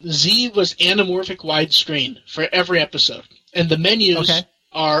 remember, Z was anamorphic widescreen for every episode. And the menus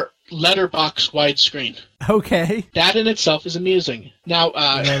are letterbox widescreen. Okay. That in itself is amusing. Now,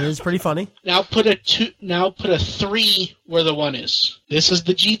 That is pretty funny. Now put a 3 where the 1 is. This is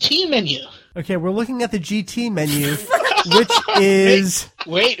the GT menu. Okay, we're looking at the GT menu, which is...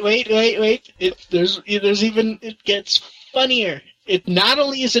 Wait. It gets funnier. It not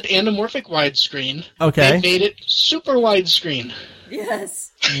only is it anamorphic widescreen, Okay. they made it super widescreen.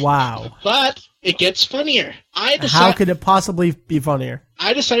 Yes. Wow. But it gets funnier. How could it possibly be funnier?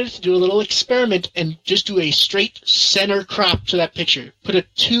 I decided to do a little experiment and just do a straight center crop to that picture. Put a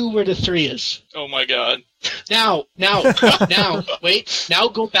 2 where the 3 is. Oh my god. Now, wait. Now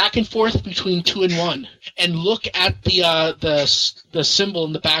go back and forth between 2 and 1, and look at the symbol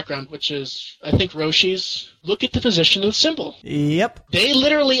in the background, which is, I think, Roshi's. Look at the position of the symbol. Yep. They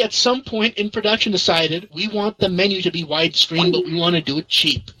literally, at some point in production, decided we want the menu to be widescreen, but we want to do it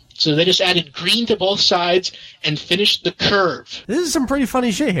cheap. So they just added green to both sides and finished the curve. This is some pretty funny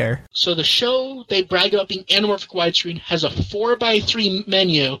shit here. So the show they bragged about being anamorphic widescreen has a 4x3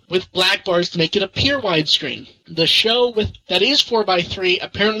 menu with black bars to make it appear widescreen. The show that is 4x3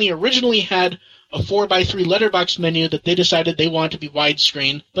 apparently originally had a 4x3 letterbox menu that they decided they wanted to be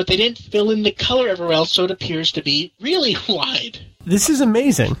widescreen, but they didn't fill in the color everywhere else, so it appears to be really wide. This is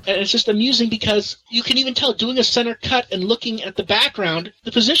amazing. And it's just amusing because you can even tell, doing a center cut and looking at the background,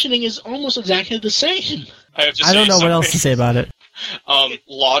 the positioning is almost exactly the same. I don't know what else to say about it.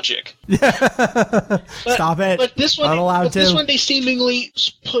 Logic. Stop it. But this one, Not allowed this to. one they seemingly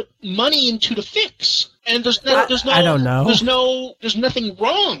put money into to fix, and there's no. I don't know. There's nothing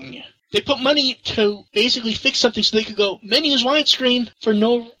wrong. They put money to basically fix something so they could go, menus widescreen for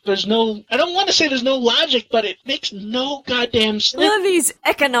there's no, I don't want to say there's no logic, but it makes no goddamn sense. One of these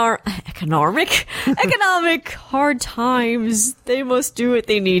economic hard times, they must do what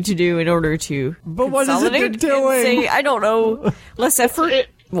they need to do in order to But what is it they're consolidate and doing? say, I don't know, less effort,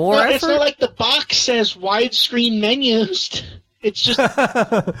 more No, effort. it's not like the box says widescreen menus. It's just,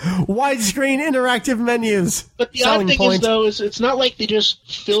 Widescreen interactive menus. but the Selling odd thing point. is it's not like they just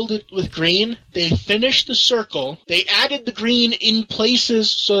filled it with green. They finished the circle. They added the green in places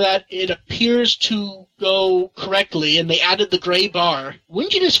so that it appears to go correctly, and they added the gray bar.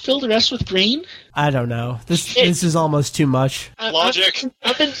 Wouldn't you just fill the rest with green? I don't know. This is almost too much. Logic.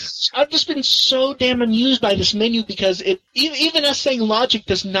 I've just been so damn amused by this menu because even us saying logic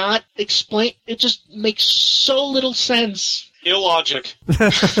does not explain. It just makes so little sense. Illogic.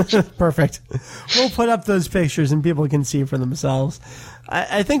 Perfect. We'll put up those pictures and people can see for themselves.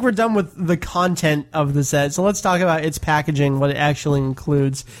 I think we're done with the content of the set, so let's talk about its packaging, what it actually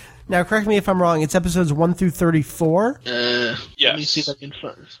includes. Now, correct me if I'm wrong, it's episodes 1 through 34? Yes. Let me see if I can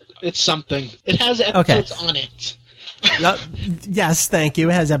find. It's something. It has episodes on it. Yes, thank you.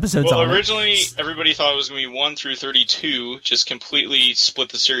 It has episodes on it. Well, originally, everybody thought it was going to be 1 through 32, just completely split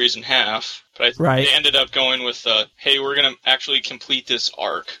the series in half. But they ended up going with, hey, we're going to actually complete this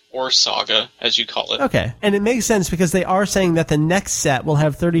arc, or saga, as you call it. Okay. And it makes sense because they are saying that the next set will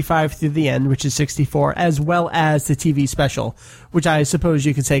have 35 through the end, which is 64, as well as the TV special, which I suppose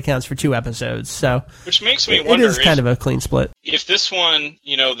you could say counts for 2 episodes. So, which makes me wonder, it is kind of a clean split. If this one,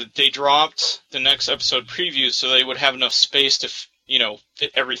 they dropped the next episode preview so they would have enough space to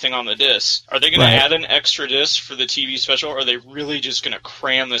fit everything on the disc. Are they going to add an extra disc for the TV special, or are they really just going to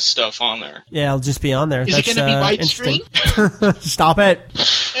cram this stuff on there? Yeah, it'll just be on there. Is it going to be widescreen? Stop it.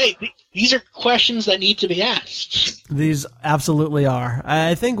 Hey, these are questions that need to be asked. These absolutely are.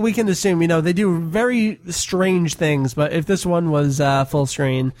 I think we can assume, they do very strange things, but if this one was full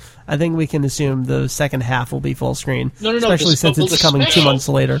screen, I think we can assume the second half will be full screen. No. Especially since it's coming 2 months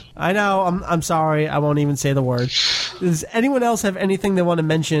later. I know. I'm sorry. I won't even say the word. Does anyone else have anything they want to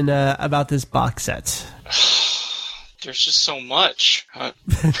mention about this box set? There's just so much.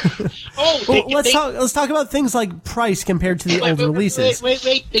 Let's talk about things like price compared to the old releases. Wait.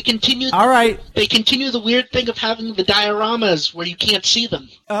 They continue. All right. They continue the weird thing of having the dioramas where you can't see them.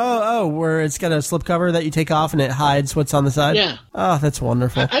 Oh, where it's got a slipcover that you take off and it hides what's on the side? Yeah. Oh, that's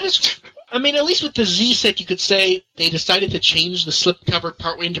wonderful. I mean, at least with the Z set, you could say they decided to change the slipcover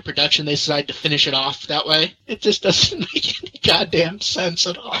partway into production. They decided to finish it off that way. It just doesn't make any goddamn sense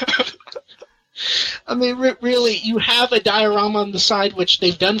at all. I mean, really, you have a diorama on the side, which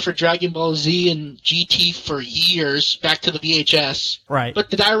they've done for Dragon Ball Z and GT for years, back to the VHS. Right. But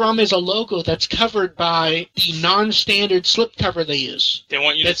the diorama is a logo that's covered by the non-standard slipcover they use. They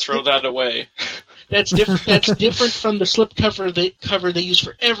want you to throw that away. That's different. That's different from the slipcover they use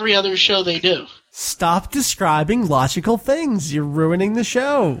for every other show they do. Stop describing logical things. You're ruining the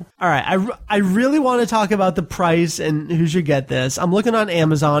show. All right, I really want to talk about the price and who should get this. I'm looking on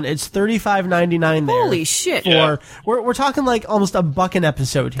Amazon. It's $35.99 there. Holy shit. We're talking like almost $1 an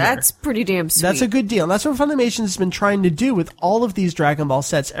episode here. That's pretty damn sweet. That's a good deal. And that's what Funimation's been trying to do with all of these Dragon Ball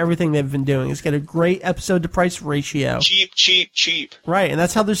sets. Everything they've been doing is get a great episode to price ratio. Cheap. Right, and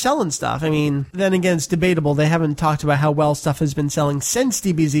that's how they're selling stuff. I mean, then again, it's debatable. They haven't talked about how well stuff has been selling since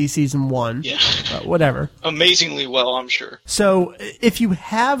DBZ Season 1. Yeah. Whatever. Amazingly well, I'm sure. So, if you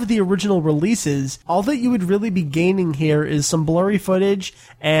have the original releases, all that you would really be gaining here is some blurry footage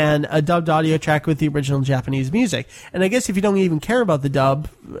and a dubbed audio track with the original Japanese music. And I guess if you don't even care about the dub,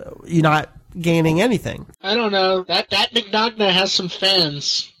 you're not gaining anything. I don't know. That Mignogna has some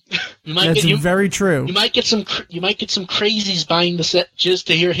fans. That's very true. You might get some crazies buying the set just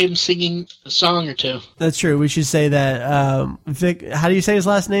to hear him singing a song or two. That's true. We should say that Vic. How do you say his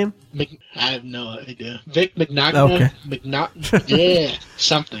last name? I have no idea. Vic Mignogna. Okay. Yeah,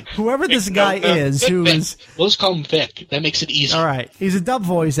 something. Whoever this guy is, We'll just call him Vic. That makes it easier. All right. He's a dub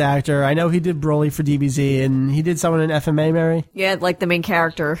voice actor. I know he did Broly for DBZ, and he did someone in FMA, Mary? Yeah, like the main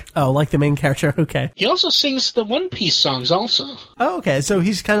character. Oh, like the main character. Okay. He also sings the One Piece songs also. Oh, okay. So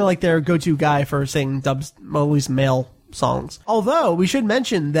he's kind of like their go-to guy for singing dubs, well, at least male songs. Although, we should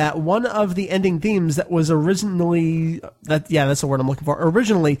mention that one of the ending themes that was originally, that's the word I'm looking for,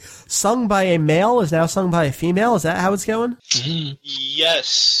 originally sung by a male is now sung by a female. Is that how it's going? Mm-hmm.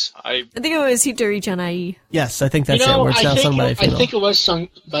 Yes. I think it was Hitori Janai. Yes, I think that's it, where it's now sung by a female. I think it was sung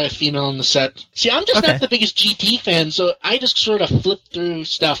by a female on the set. See, I'm just not the biggest GT fan, so I just sort of flipped through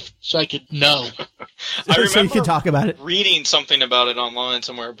stuff so I could know. I remember so you could talk about it. Reading something about it online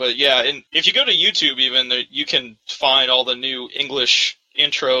somewhere, but yeah, and if you go to YouTube even, you can find all the new English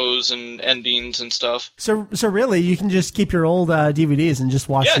intros and endings and stuff. So really, you can just keep your old DVDs and just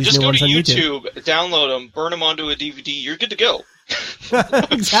watch these new ones on YouTube. Yeah, just go to YouTube, download them, burn them onto a DVD, you're good to go.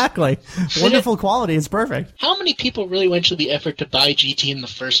 Exactly. Wonderful quality. It's perfect. How many people really went to the effort to buy GT in the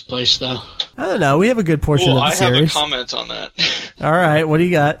first place, though? I don't know. We have a good portion of the series. I have a comment on that. All right. What do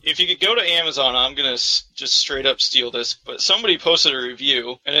you got? If you could go to Amazon, I'm going to just straight up steal this, but somebody posted a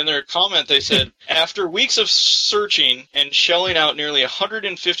review, and in their comment they said, after weeks of searching and shelling out nearly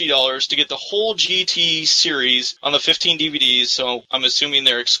 $150 to get the whole GT series on the 15 DVDs, so I'm assuming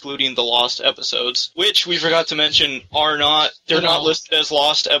they're excluding the lost episodes, which we forgot to mention they're they're not listed as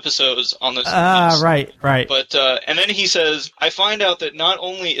lost episodes on this. Right. But and then he says, I find out that not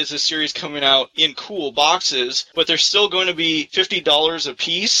only is this series coming out in cool boxes, but they're still going to be $50 a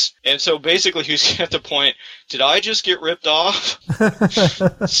piece. And so basically he's at the point, did I just get ripped off?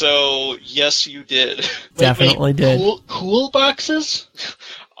 So yes, you did. Definitely did. Cool boxes?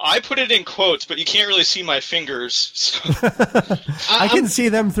 I put it in quotes, but you can't really see my fingers. So. I can see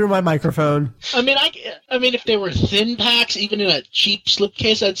them through my microphone. I mean, if they were thin packs, even in a cheap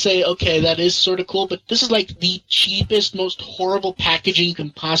slipcase, I'd say, okay, that is sort of cool. But this is like the cheapest, most horrible packaging you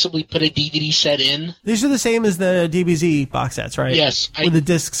can possibly put a DVD set in. These are the same as the DBZ box sets, right? Yes. Where the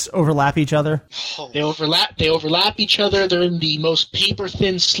discs overlap each other. They overlap each other. They're in the most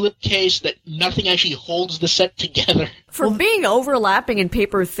paper-thin slipcase that nothing actually holds the set together. For being overlapping and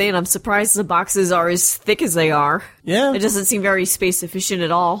paper thin, I'm surprised the boxes are as thick as they are. Yeah. It doesn't seem very space efficient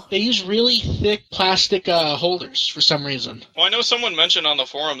at all. They use really thick plastic holders for some reason. Well, I know someone mentioned on the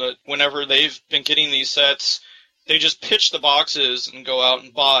forum that whenever they've been getting these sets, they just pitch the boxes and go out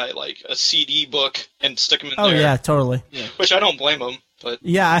and buy like a CD book and stick them in there. Oh, yeah, totally. Yeah. Which I don't blame them. But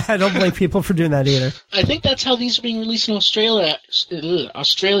yeah, I don't blame people for doing that either. I think that's how these are being released in Australia.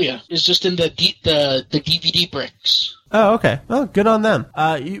 Australia is just in the DVD bricks. Oh, okay. Well, good on them.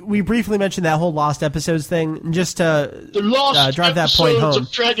 We briefly mentioned that whole Lost Episodes thing, just to drive that point home.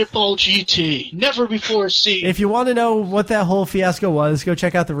 Of Dragon Ball GT, never before seen. If you want to know what that whole fiasco was, go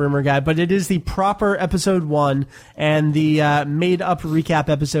check out the Rumor Guide. But it is the proper Episode 1, and the made-up recap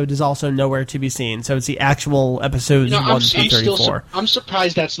episode is also nowhere to be seen. So it's the actual episodes 1 through 34. I'm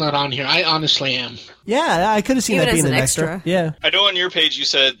surprised that's not on here. I honestly am. Yeah, I could have seen Even that being as an an extra. Yeah. I know on your page you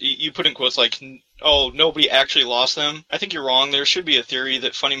said, you put in quotes like, oh, nobody actually lost them. I think you're wrong. There should be a theory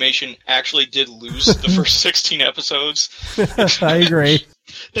that Funimation actually did lose the first 16 episodes. I agree.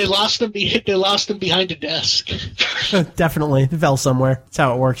 They lost them behind a desk. Definitely. They fell somewhere. That's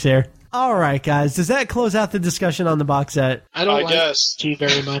how it works here. All right, guys. Does that close out the discussion on the box set? I don't like GT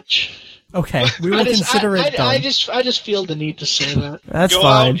very much. Okay, we will consider it done. I just feel the need to say that. That's Go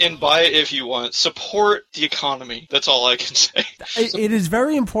fine. out and buy it if you want. Support the economy. That's all I can say. It is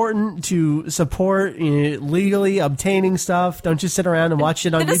very important to support legally obtaining stuff. Don't just sit around and watch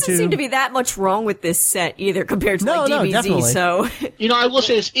it on YouTube. There doesn't seem to be that much wrong with this set either compared to DBZ. No, definitely. So I will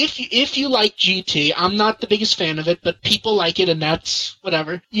say this: if you like GT, I'm not the biggest fan of it, but people like it, and that's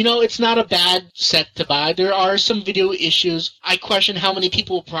whatever. It's not a bad set to buy. There are some video issues. I question how many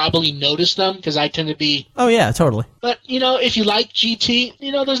people will probably notice them, because I tend to be... Oh, yeah, totally. But, if you like GT,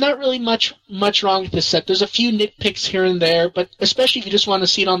 there's not really much wrong with this set. There's a few nitpicks here and there, but especially if you just want to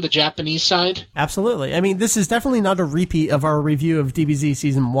see it on the Japanese side. Absolutely. I mean, this is definitely not a repeat of our review of DBZ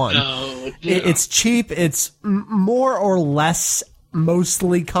Season 1. No. It's cheap. It's more or less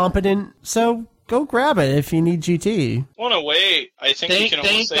mostly competent, so... Go grab it if you need GT. Well, in a way, I think you can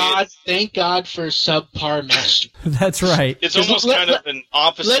almost say thank God for subpar master. That's right. It's almost kind of an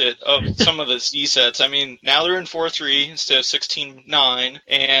opposite of some of the Z sets. I mean, now they're in 4.3 instead of 16.9,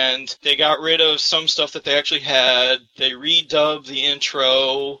 and they got rid of some stuff that they actually had. They redubbed the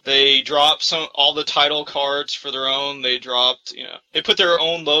intro. They dropped all the title cards for their own. They dropped, they put their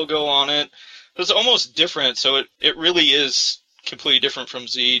own logo on it. It's almost different, so it really is completely different from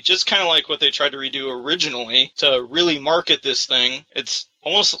Z. Just kind of like what they tried to redo originally to really market this thing. It's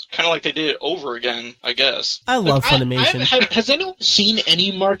almost kind of like they did it over again, I guess. I love Funimation. Has anyone seen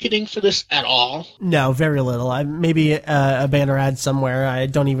any marketing for this at all? No, very little. Maybe a banner ad somewhere. I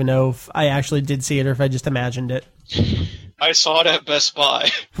don't even know if I actually did see it or if I just imagined it. I saw it at Best Buy.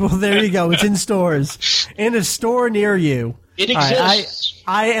 Well, there you go. It's in stores. In a store near you. It exists.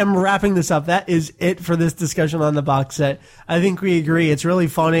 Right, I am wrapping this up. That is it for this discussion on the box set. I think we agree. It's really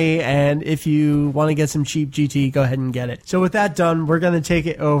funny, and if you want to get some cheap GT, go ahead and get it. So with that done, we're going to take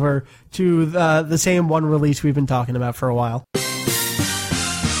it over to the same one release we've been talking about for a while.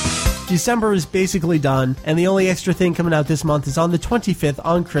 December is basically done, and the only extra thing coming out this month is on the 25th,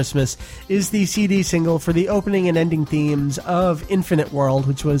 on Christmas, is the CD single for the opening and ending themes of Infinite World,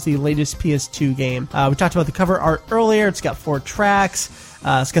 which was the latest PS2 game. We talked about the cover art earlier. It's got 4 tracks.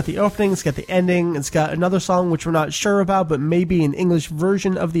 It's got the opening, it's got the ending, it's got another song which we're not sure about, but maybe an English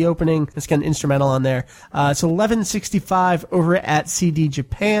version of the opening. It's got an instrumental on there. It's $11.65 over at CD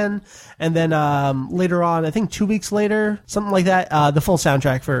Japan, and then later on, I think 2 weeks later, something like that, the full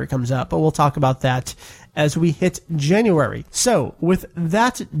soundtrack for it comes out, but we'll talk about that as we hit January. So, with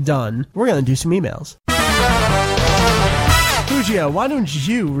that done, we're going to do some emails. Fujio, why don't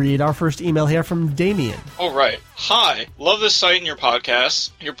you read our first email here from Damien? All right. Hi. Love this site and your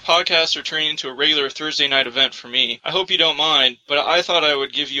podcasts. Your podcasts are turning into a regular Thursday night event for me. I hope you don't mind, but I thought I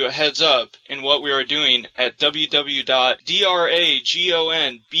would give you a heads up in what we are doing at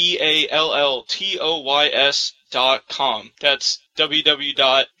www.dragamballtoys.com. That's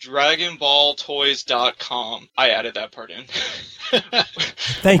www.dragonballtoys.com. I added that part in.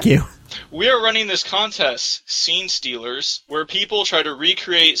 Thank you. We are running this contest, Scene Stealers, where people try to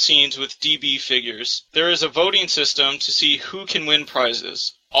recreate scenes with DB figures. There is a voting system to see who can win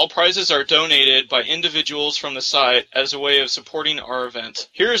prizes. All prizes are donated by individuals from the site as a way of supporting our event.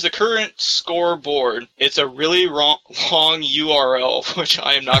 Here is the current scoreboard. It's a really long URL, which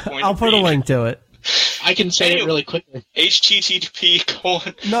I am not going to I'll put a link to it. I can say it really quickly.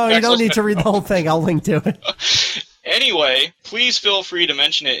 HTTP:// No, you don't need to read the whole thing. I'll link to it. Anyway, please feel free to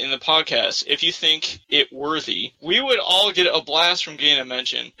mention it in the podcast if you think it worthy. We would all get a blast from getting a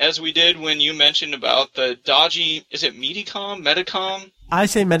mention, as we did when you mentioned about the dodgy, is it Medicom? I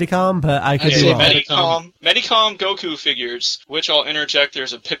say Medicom, but I could be say wrong. Medicom Goku figures, which I'll interject,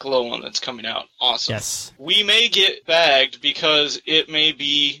 there's a Piccolo one that's coming out. Awesome. Yes. We may get bagged because it may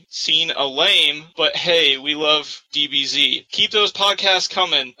be seen a lame, but hey, we love DBZ. Keep those podcasts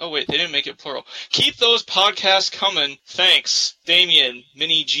coming. Oh wait, they didn't make it plural. Keep those podcasts coming. Thanks. Damien,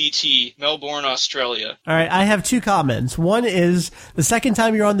 Mini GT, Melbourne, Australia. All right, I have two comments. One is the second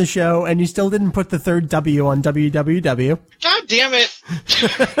time you're on the show and you still didn't put the third W on www. God damn it.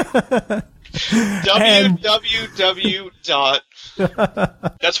 www.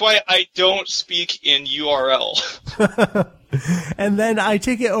 That's why I don't speak in URL. And then I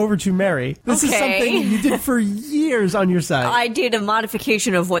take it over to Mary. This is something you did for years on your site. I did a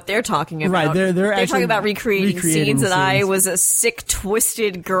modification of what they're talking about. Right, they're actually talking about recreating scenes, and I was a sick,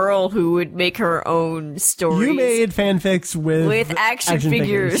 twisted girl who would make her own stories. You made fanfics with action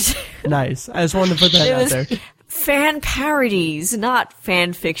figures. Nice. I just wanted to put that out there. Fan parodies, not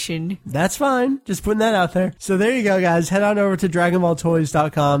fan fiction. That's fine. Just putting that out there. So there you go, guys. Head on over to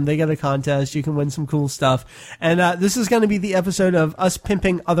DragonBallToys.com. They got a contest. You can win some cool stuff. And this is going to be the episode of us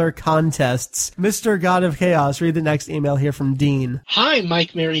pimping other contests. Mr. God of Chaos, read the next email here from Dean. Hi,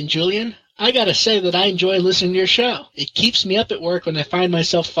 Mike, Mary, and Julian. I gotta say that I enjoy listening to your show. It keeps me up at work when I find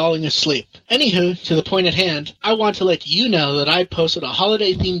myself falling asleep. Anywho, to the point at hand, I want to let you know that I posted a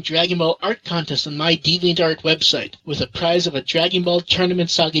holiday-themed Dragon Ball art contest on my DeviantArt website with a prize of a Dragon Ball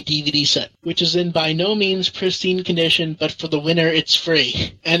Tournament Saga DVD set, which is in by no means pristine condition, but for the winner it's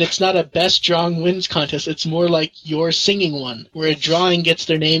free. And it's not a best drawing wins contest, it's more like your singing one, where a drawing gets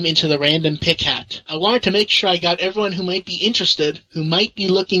their name into the random pick hat. I wanted to make sure I got everyone who might be interested, who might be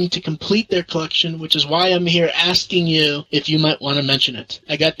looking to complete their collection, which is why I'm here asking you if you might want to mention it.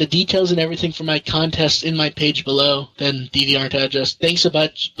 I got the details and everything for my contest in my page below, then DeviantArt address. Thanks a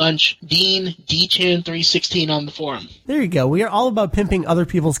bunch. Dean, DChan316 on the forum. There you go. We are all about pimping other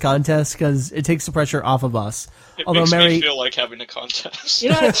people's contests because it takes the pressure off of us. It makes me feel like having a contest.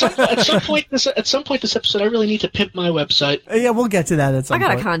 You know, at some point this episode, I really need to pimp my website. Yeah, we'll get to that at some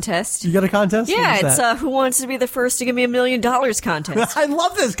point. I got a contest. You got a contest? Yeah, it's Who Wants to Be the First to Give Me $1 Million contest. I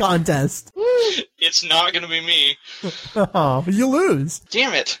love this contest. It's not going to be me. Oh, you lose.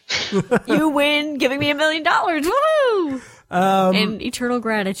 Damn it. You win giving me $1 million. Woo! And eternal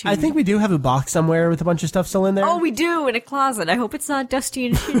gratitude. I think we do have a box somewhere with a bunch of stuff still in there. Oh, we do, in a closet. I hope it's not dusty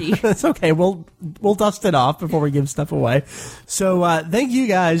and shitty. That's okay. We'll dust it off before we give stuff away. So thank you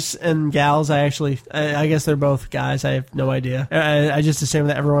guys and gals. I guess they're both guys. I have no idea. I just assume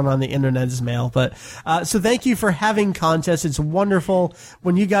that everyone on the internet is male. But so thank you for having contests. It's wonderful.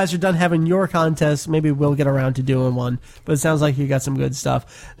 When you guys are done having your contests, maybe we'll get around to doing one. But it sounds like you got some good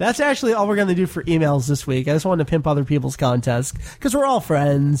stuff. That's actually all we're going to do for emails this week. I just wanted to pimp other people's contests because we're all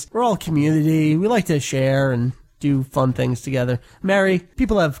friends. We're all community. We like to share and do fun things together. Mary,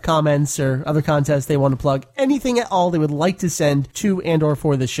 people have comments or other contests they want to plug. Anything at all they would like to send to and or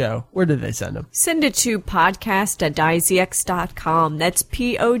for the show. Where do they send them? Send it to podcast@daizex.com. That's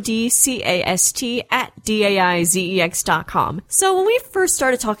podcast@daizex.com. So when we first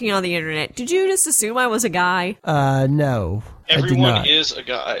started talking on the internet, did you just assume I was a guy? No. Everyone is a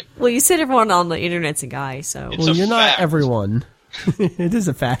guy. Well, you said everyone on the internet's a guy, so... It's well, you're fact. Not everyone. It is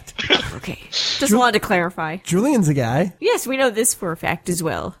a fact. Okay. Just wanted to clarify. Julian's a guy. Yes, we know this for a fact as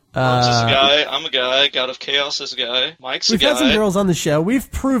well. Alex is a guy. I'm a guy. God of Chaos is a guy. Mike's a guy. We've had some girls on the show.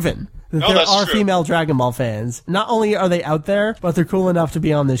 We've proven that there are true. female Dragon Ball fans. Not only are they out there, but they're cool enough to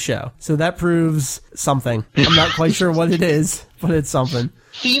be on this show. So that proves something. I'm not quite sure what it is, but it's something.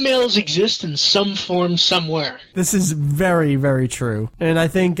 Females exist in some form somewhere. This is very, very true. And I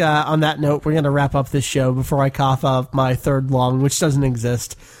think on that note, we're going to wrap up this show before I cough up my third lung, which doesn't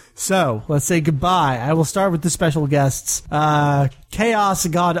exist. So, let's say goodbye. I will start with the special guests. Chaos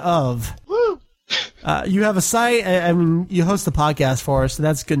God of. Woo! You have a site, I mean, you host the podcast for us, so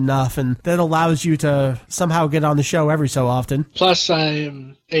that's good enough, and that allows you to somehow get on the show every so often. Plus, I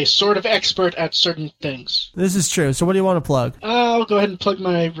am a sort of expert at certain things. This is true. So what do you want to plug? I'll go ahead and plug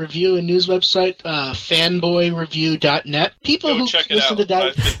my review and news website, fanboyreview.net. People who listen to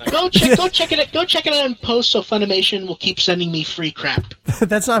that, go check it out in post, so Funimation will keep sending me free crap.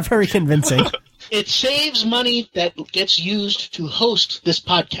 That's not very convincing. It saves money that gets used to host this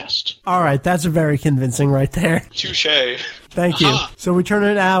podcast. All right, that's very convincing right there. Touché. Thank you. Aha. So we turn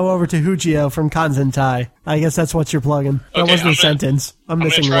it now over to Hujio from Kanzentai. I guess that's what you're plugging. That Okay, wasn't a sentence. I'm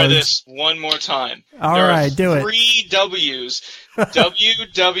missing gonna try words. this one more time. All There right, are do it. 3 W's.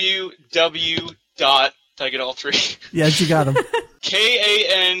 www. Did I get all 3? Yes, you got him.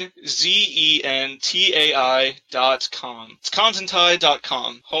 KANZENTAI.com. It's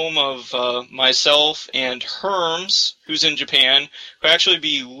kanzentai.com, home of myself and Herms, who's in Japan, who actually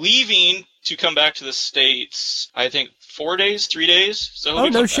be leaving to come back to the States, I think 3 days. So Oh,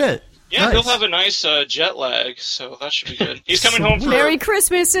 no shit. Yeah, Nice. he'll have a nice jet lag, so that should be good. He's coming home for Merry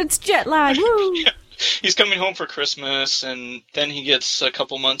Christmas, it's jet lag, woo! He's coming home for Christmas, and then he gets a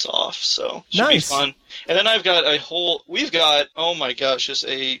couple months off, so should Nice. be fun. And then we've got, oh my gosh, just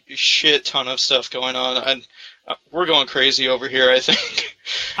a shit ton of stuff going on. And we're going crazy over here, I think.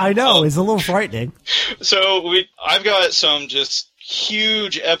 I know, it's a little frightening. So I've got some just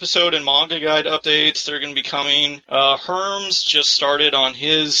huge episode and manga guide updates that are going to be coming. Herms just started on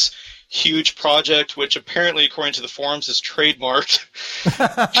his huge project, which apparently, according to the forums, is trademarked.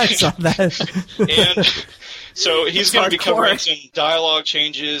 I saw that. And so he's going to be covering hardcore. some dialogue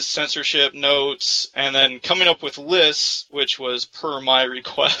changes, censorship notes, and then coming up with lists, which was per my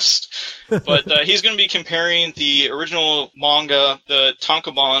request. But he's going to be comparing the original manga, the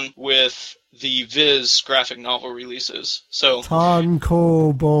Tankobon, with the Viz graphic novel releases. So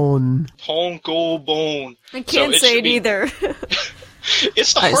Tankobon. Tankobon. I can't say it either.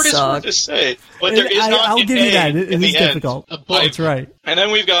 It's the I hardest suck. word to say, but there is not I'll an give you A that. It in is the end. difficult. A book. That's right. And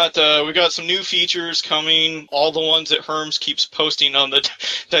then we've got some new features coming. All the ones that Herms keeps posting on the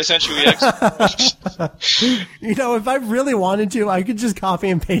Daizenshuu EX. You know, if I really wanted to, I could just copy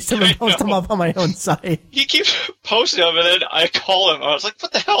and paste them and post them up on my own site. He keeps posting them, and then I call him. I was like,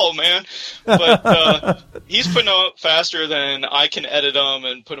 "What the hell, man?" But he's putting them up faster than I can edit them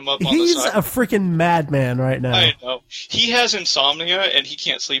and put them up on He's the site. a freaking madman right now. I know. He has insomnia, and he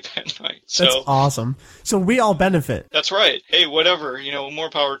can't sleep at night. So That's awesome. So we all benefit. that's right. Hey, whatever. More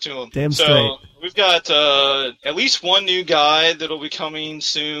power to him. Damn so straight. we've got at least one new guide that'll be coming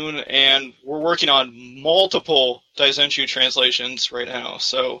soon, and we're working on multiple Daizenshuu translations right now.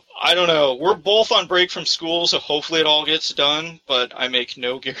 So I don't know. We're both on break from school, so hopefully it all gets done, but I make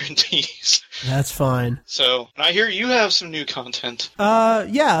no guarantees. That's fine. So, and I hear you have some new content.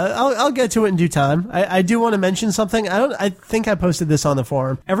 Yeah, I'll get to it in due time. I do want to mention something. I think I posted this on the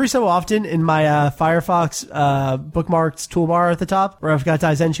forum. Every so often in my Firefox bookmarked toolbar at the top, where I've got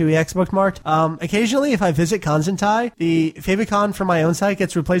Daizenshuu EX bookmarked, occasionally if I visit Kanzentai, the favicon for my own site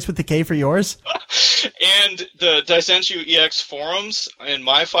gets replaced with the K for yours. And the Daizenshuu EX forums in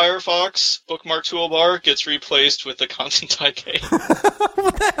my Firefox bookmark toolbar gets replaced with the Kanzentai K.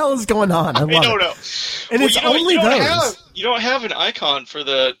 What the hell is going on? I I love don't it. know. And it's only those. You don't have an icon for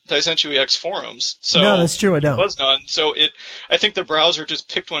the Daizenshuu EX forums. So No, that's true, I don't. There was none. So I think the browser just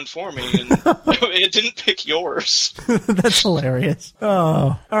picked one for me, and it didn't pick yours. That's hilarious.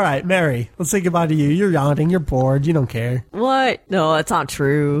 Oh. All right, Mary, let's say goodbye to you. You're yawning. You're bored. You don't care. What? No, that's not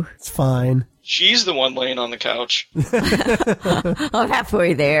true. It's fine. She's the one laying on the couch. I'm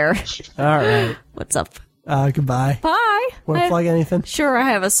halfway there. All right. What's up? Goodbye. Bye. Want to plug anything? Sure,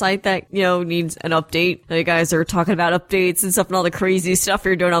 I have a site that, needs an update. You guys are talking about updates and stuff and all the crazy stuff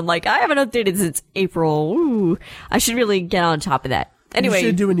you're doing. I'm like, I haven't updated since April. Ooh, I should really get on top of that. Anyway. You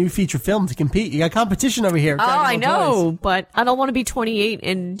should do a new feature film to compete. You got competition over here. Oh, I know, Toys. but I don't want to be 28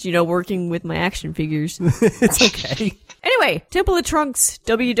 and, working with my action figures. It's okay. Anyway, Temple of Trunks,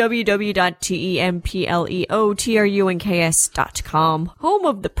 www.templeotrunks.com, home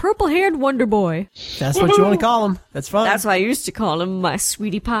of the purple-haired Wonder Boy. That's what you want to call him. That's fine. That's what I used to call him, my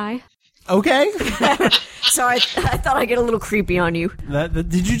sweetie pie. Okay. Sorry, I thought I'd get a little creepy on you.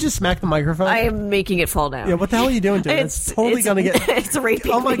 Did you just smack the microphone? I am making it fall down. Yeah, what the hell are you doing to it? It's totally going to get... It's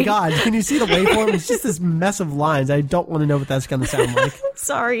raping Oh my me. god, can you see the waveform? It's just this mess of lines. I don't want to know what that's going to sound like.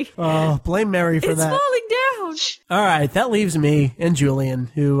 Sorry. Oh, blame Mary for It's that. falling down. All right, that leaves me and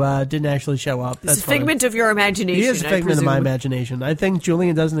Julian, who didn't actually show up. It's That's a figment of your imagination. He is a I figment of my presume. imagination. I think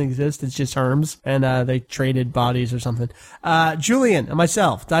Julian doesn't exist. It's just Herms, and they traded bodies or something. Julian and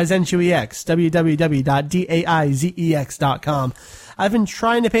myself, Daizenshuu EX, www.daizex.com. I've been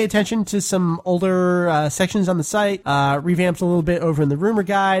trying to pay attention to some older sections on the site, revamped a little bit over in the rumor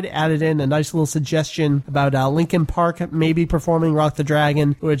guide, added in a nice little suggestion about Linkin Park maybe performing Rock the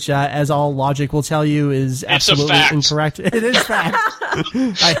Dragon, which, as all logic will tell you, is absolutely incorrect. It is fact.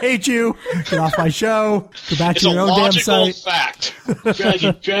 I hate you. Get off my show. Go back to your own damn site. It's a logical fact.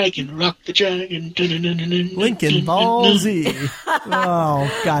 Dragon, rock the dragon. Lincoln Ball Z. Oh,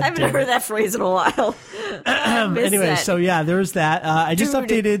 God I haven't damn heard it. that phrase in a while. Anyway, that. so yeah, there's that. I just Dude.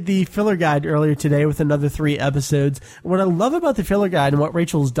 updated the filler guide earlier today with another 3 episodes. What I love about the filler guide and what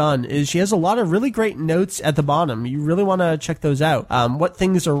Rachel's done is she has a lot of really great notes at the bottom. You really want to check those out. What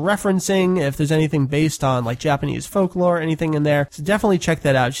things are referencing, if there's anything based on like Japanese folklore, anything in there. So definitely check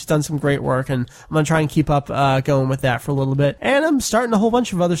that out. She's done some great work, and I'm going to try and keep up going with that for a little bit. And I'm starting a whole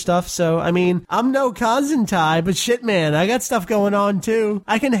bunch of other stuff. So, I mean, I'm no Kanzentai, but shit, man, I got stuff going on too.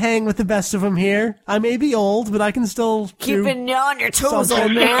 I can hang with the best of them here. I may be old, but I can still do Keeping you on your toes, old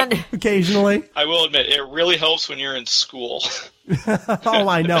something man. occasionally. I will admit, it really helps when you're in school. Oh,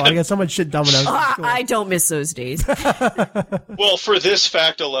 I know. I got so much shit done when I was in school. I don't miss those days. Well, for this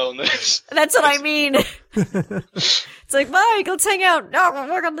fact alone, That's what I mean. It's like, Mike, let's hang out. No, we'll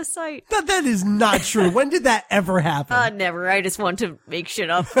work on the site. That is not true. When did that ever happen? Never. I just want to make shit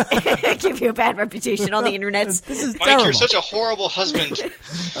up. Give you a bad reputation on the internet. This is Mike, terrible. you're such a horrible husband.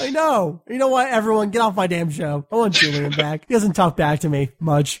 I know. You know what? Everyone, get off my damn show. I want Julian back. He doesn't talk back to me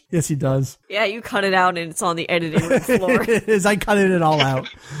much. Yes, he does. Yeah, you cut it out and it's on the editing room floor. It is. I cut it all out.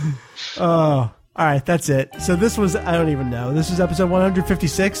 Oh. All right, that's it. So this was, I don't even know. This was episode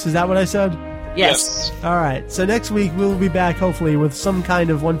 156. Is that what I said? Yes. All right. So next week we'll be back hopefully with some kind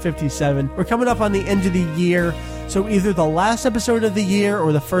of 157. We're coming up on the end of the year. So either the last episode of the year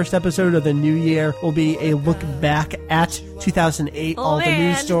or the first episode of the new year will be a look back at 2008, all the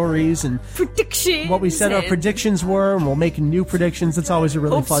news stories and predictions. what we said our and predictions were, and we'll make new predictions. It's always a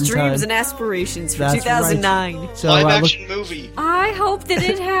really hopes, fun dreams, time. and aspirations for That's 2009. Right. So Live look, action movie. I hope that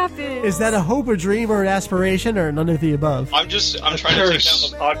it happens. is that a hope, a dream, or an aspiration, or none of the above? I'm trying to take down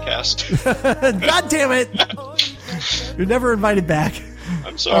the podcast. God damn it! You're never invited back.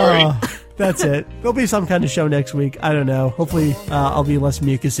 I'm sorry. That's it. There'll be some kind of show next week. I don't know. Hopefully, I'll be less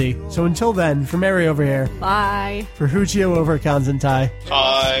mucusy. So until then, for Mary over here, Bye. for Huchio over at Kanzentai,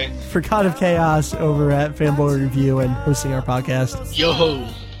 Hi. for God of Chaos over at Fanboy Review and hosting our podcast. Yo-ho.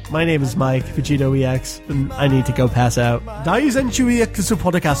 My name is Mike, Vegito EX, and I need to go pass out. Daizenshuu EX ポ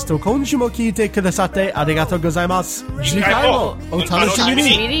ッドキャスト、今週も聞いてくださってありがとうございます。次回もお楽しみ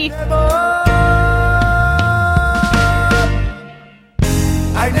に。Mini.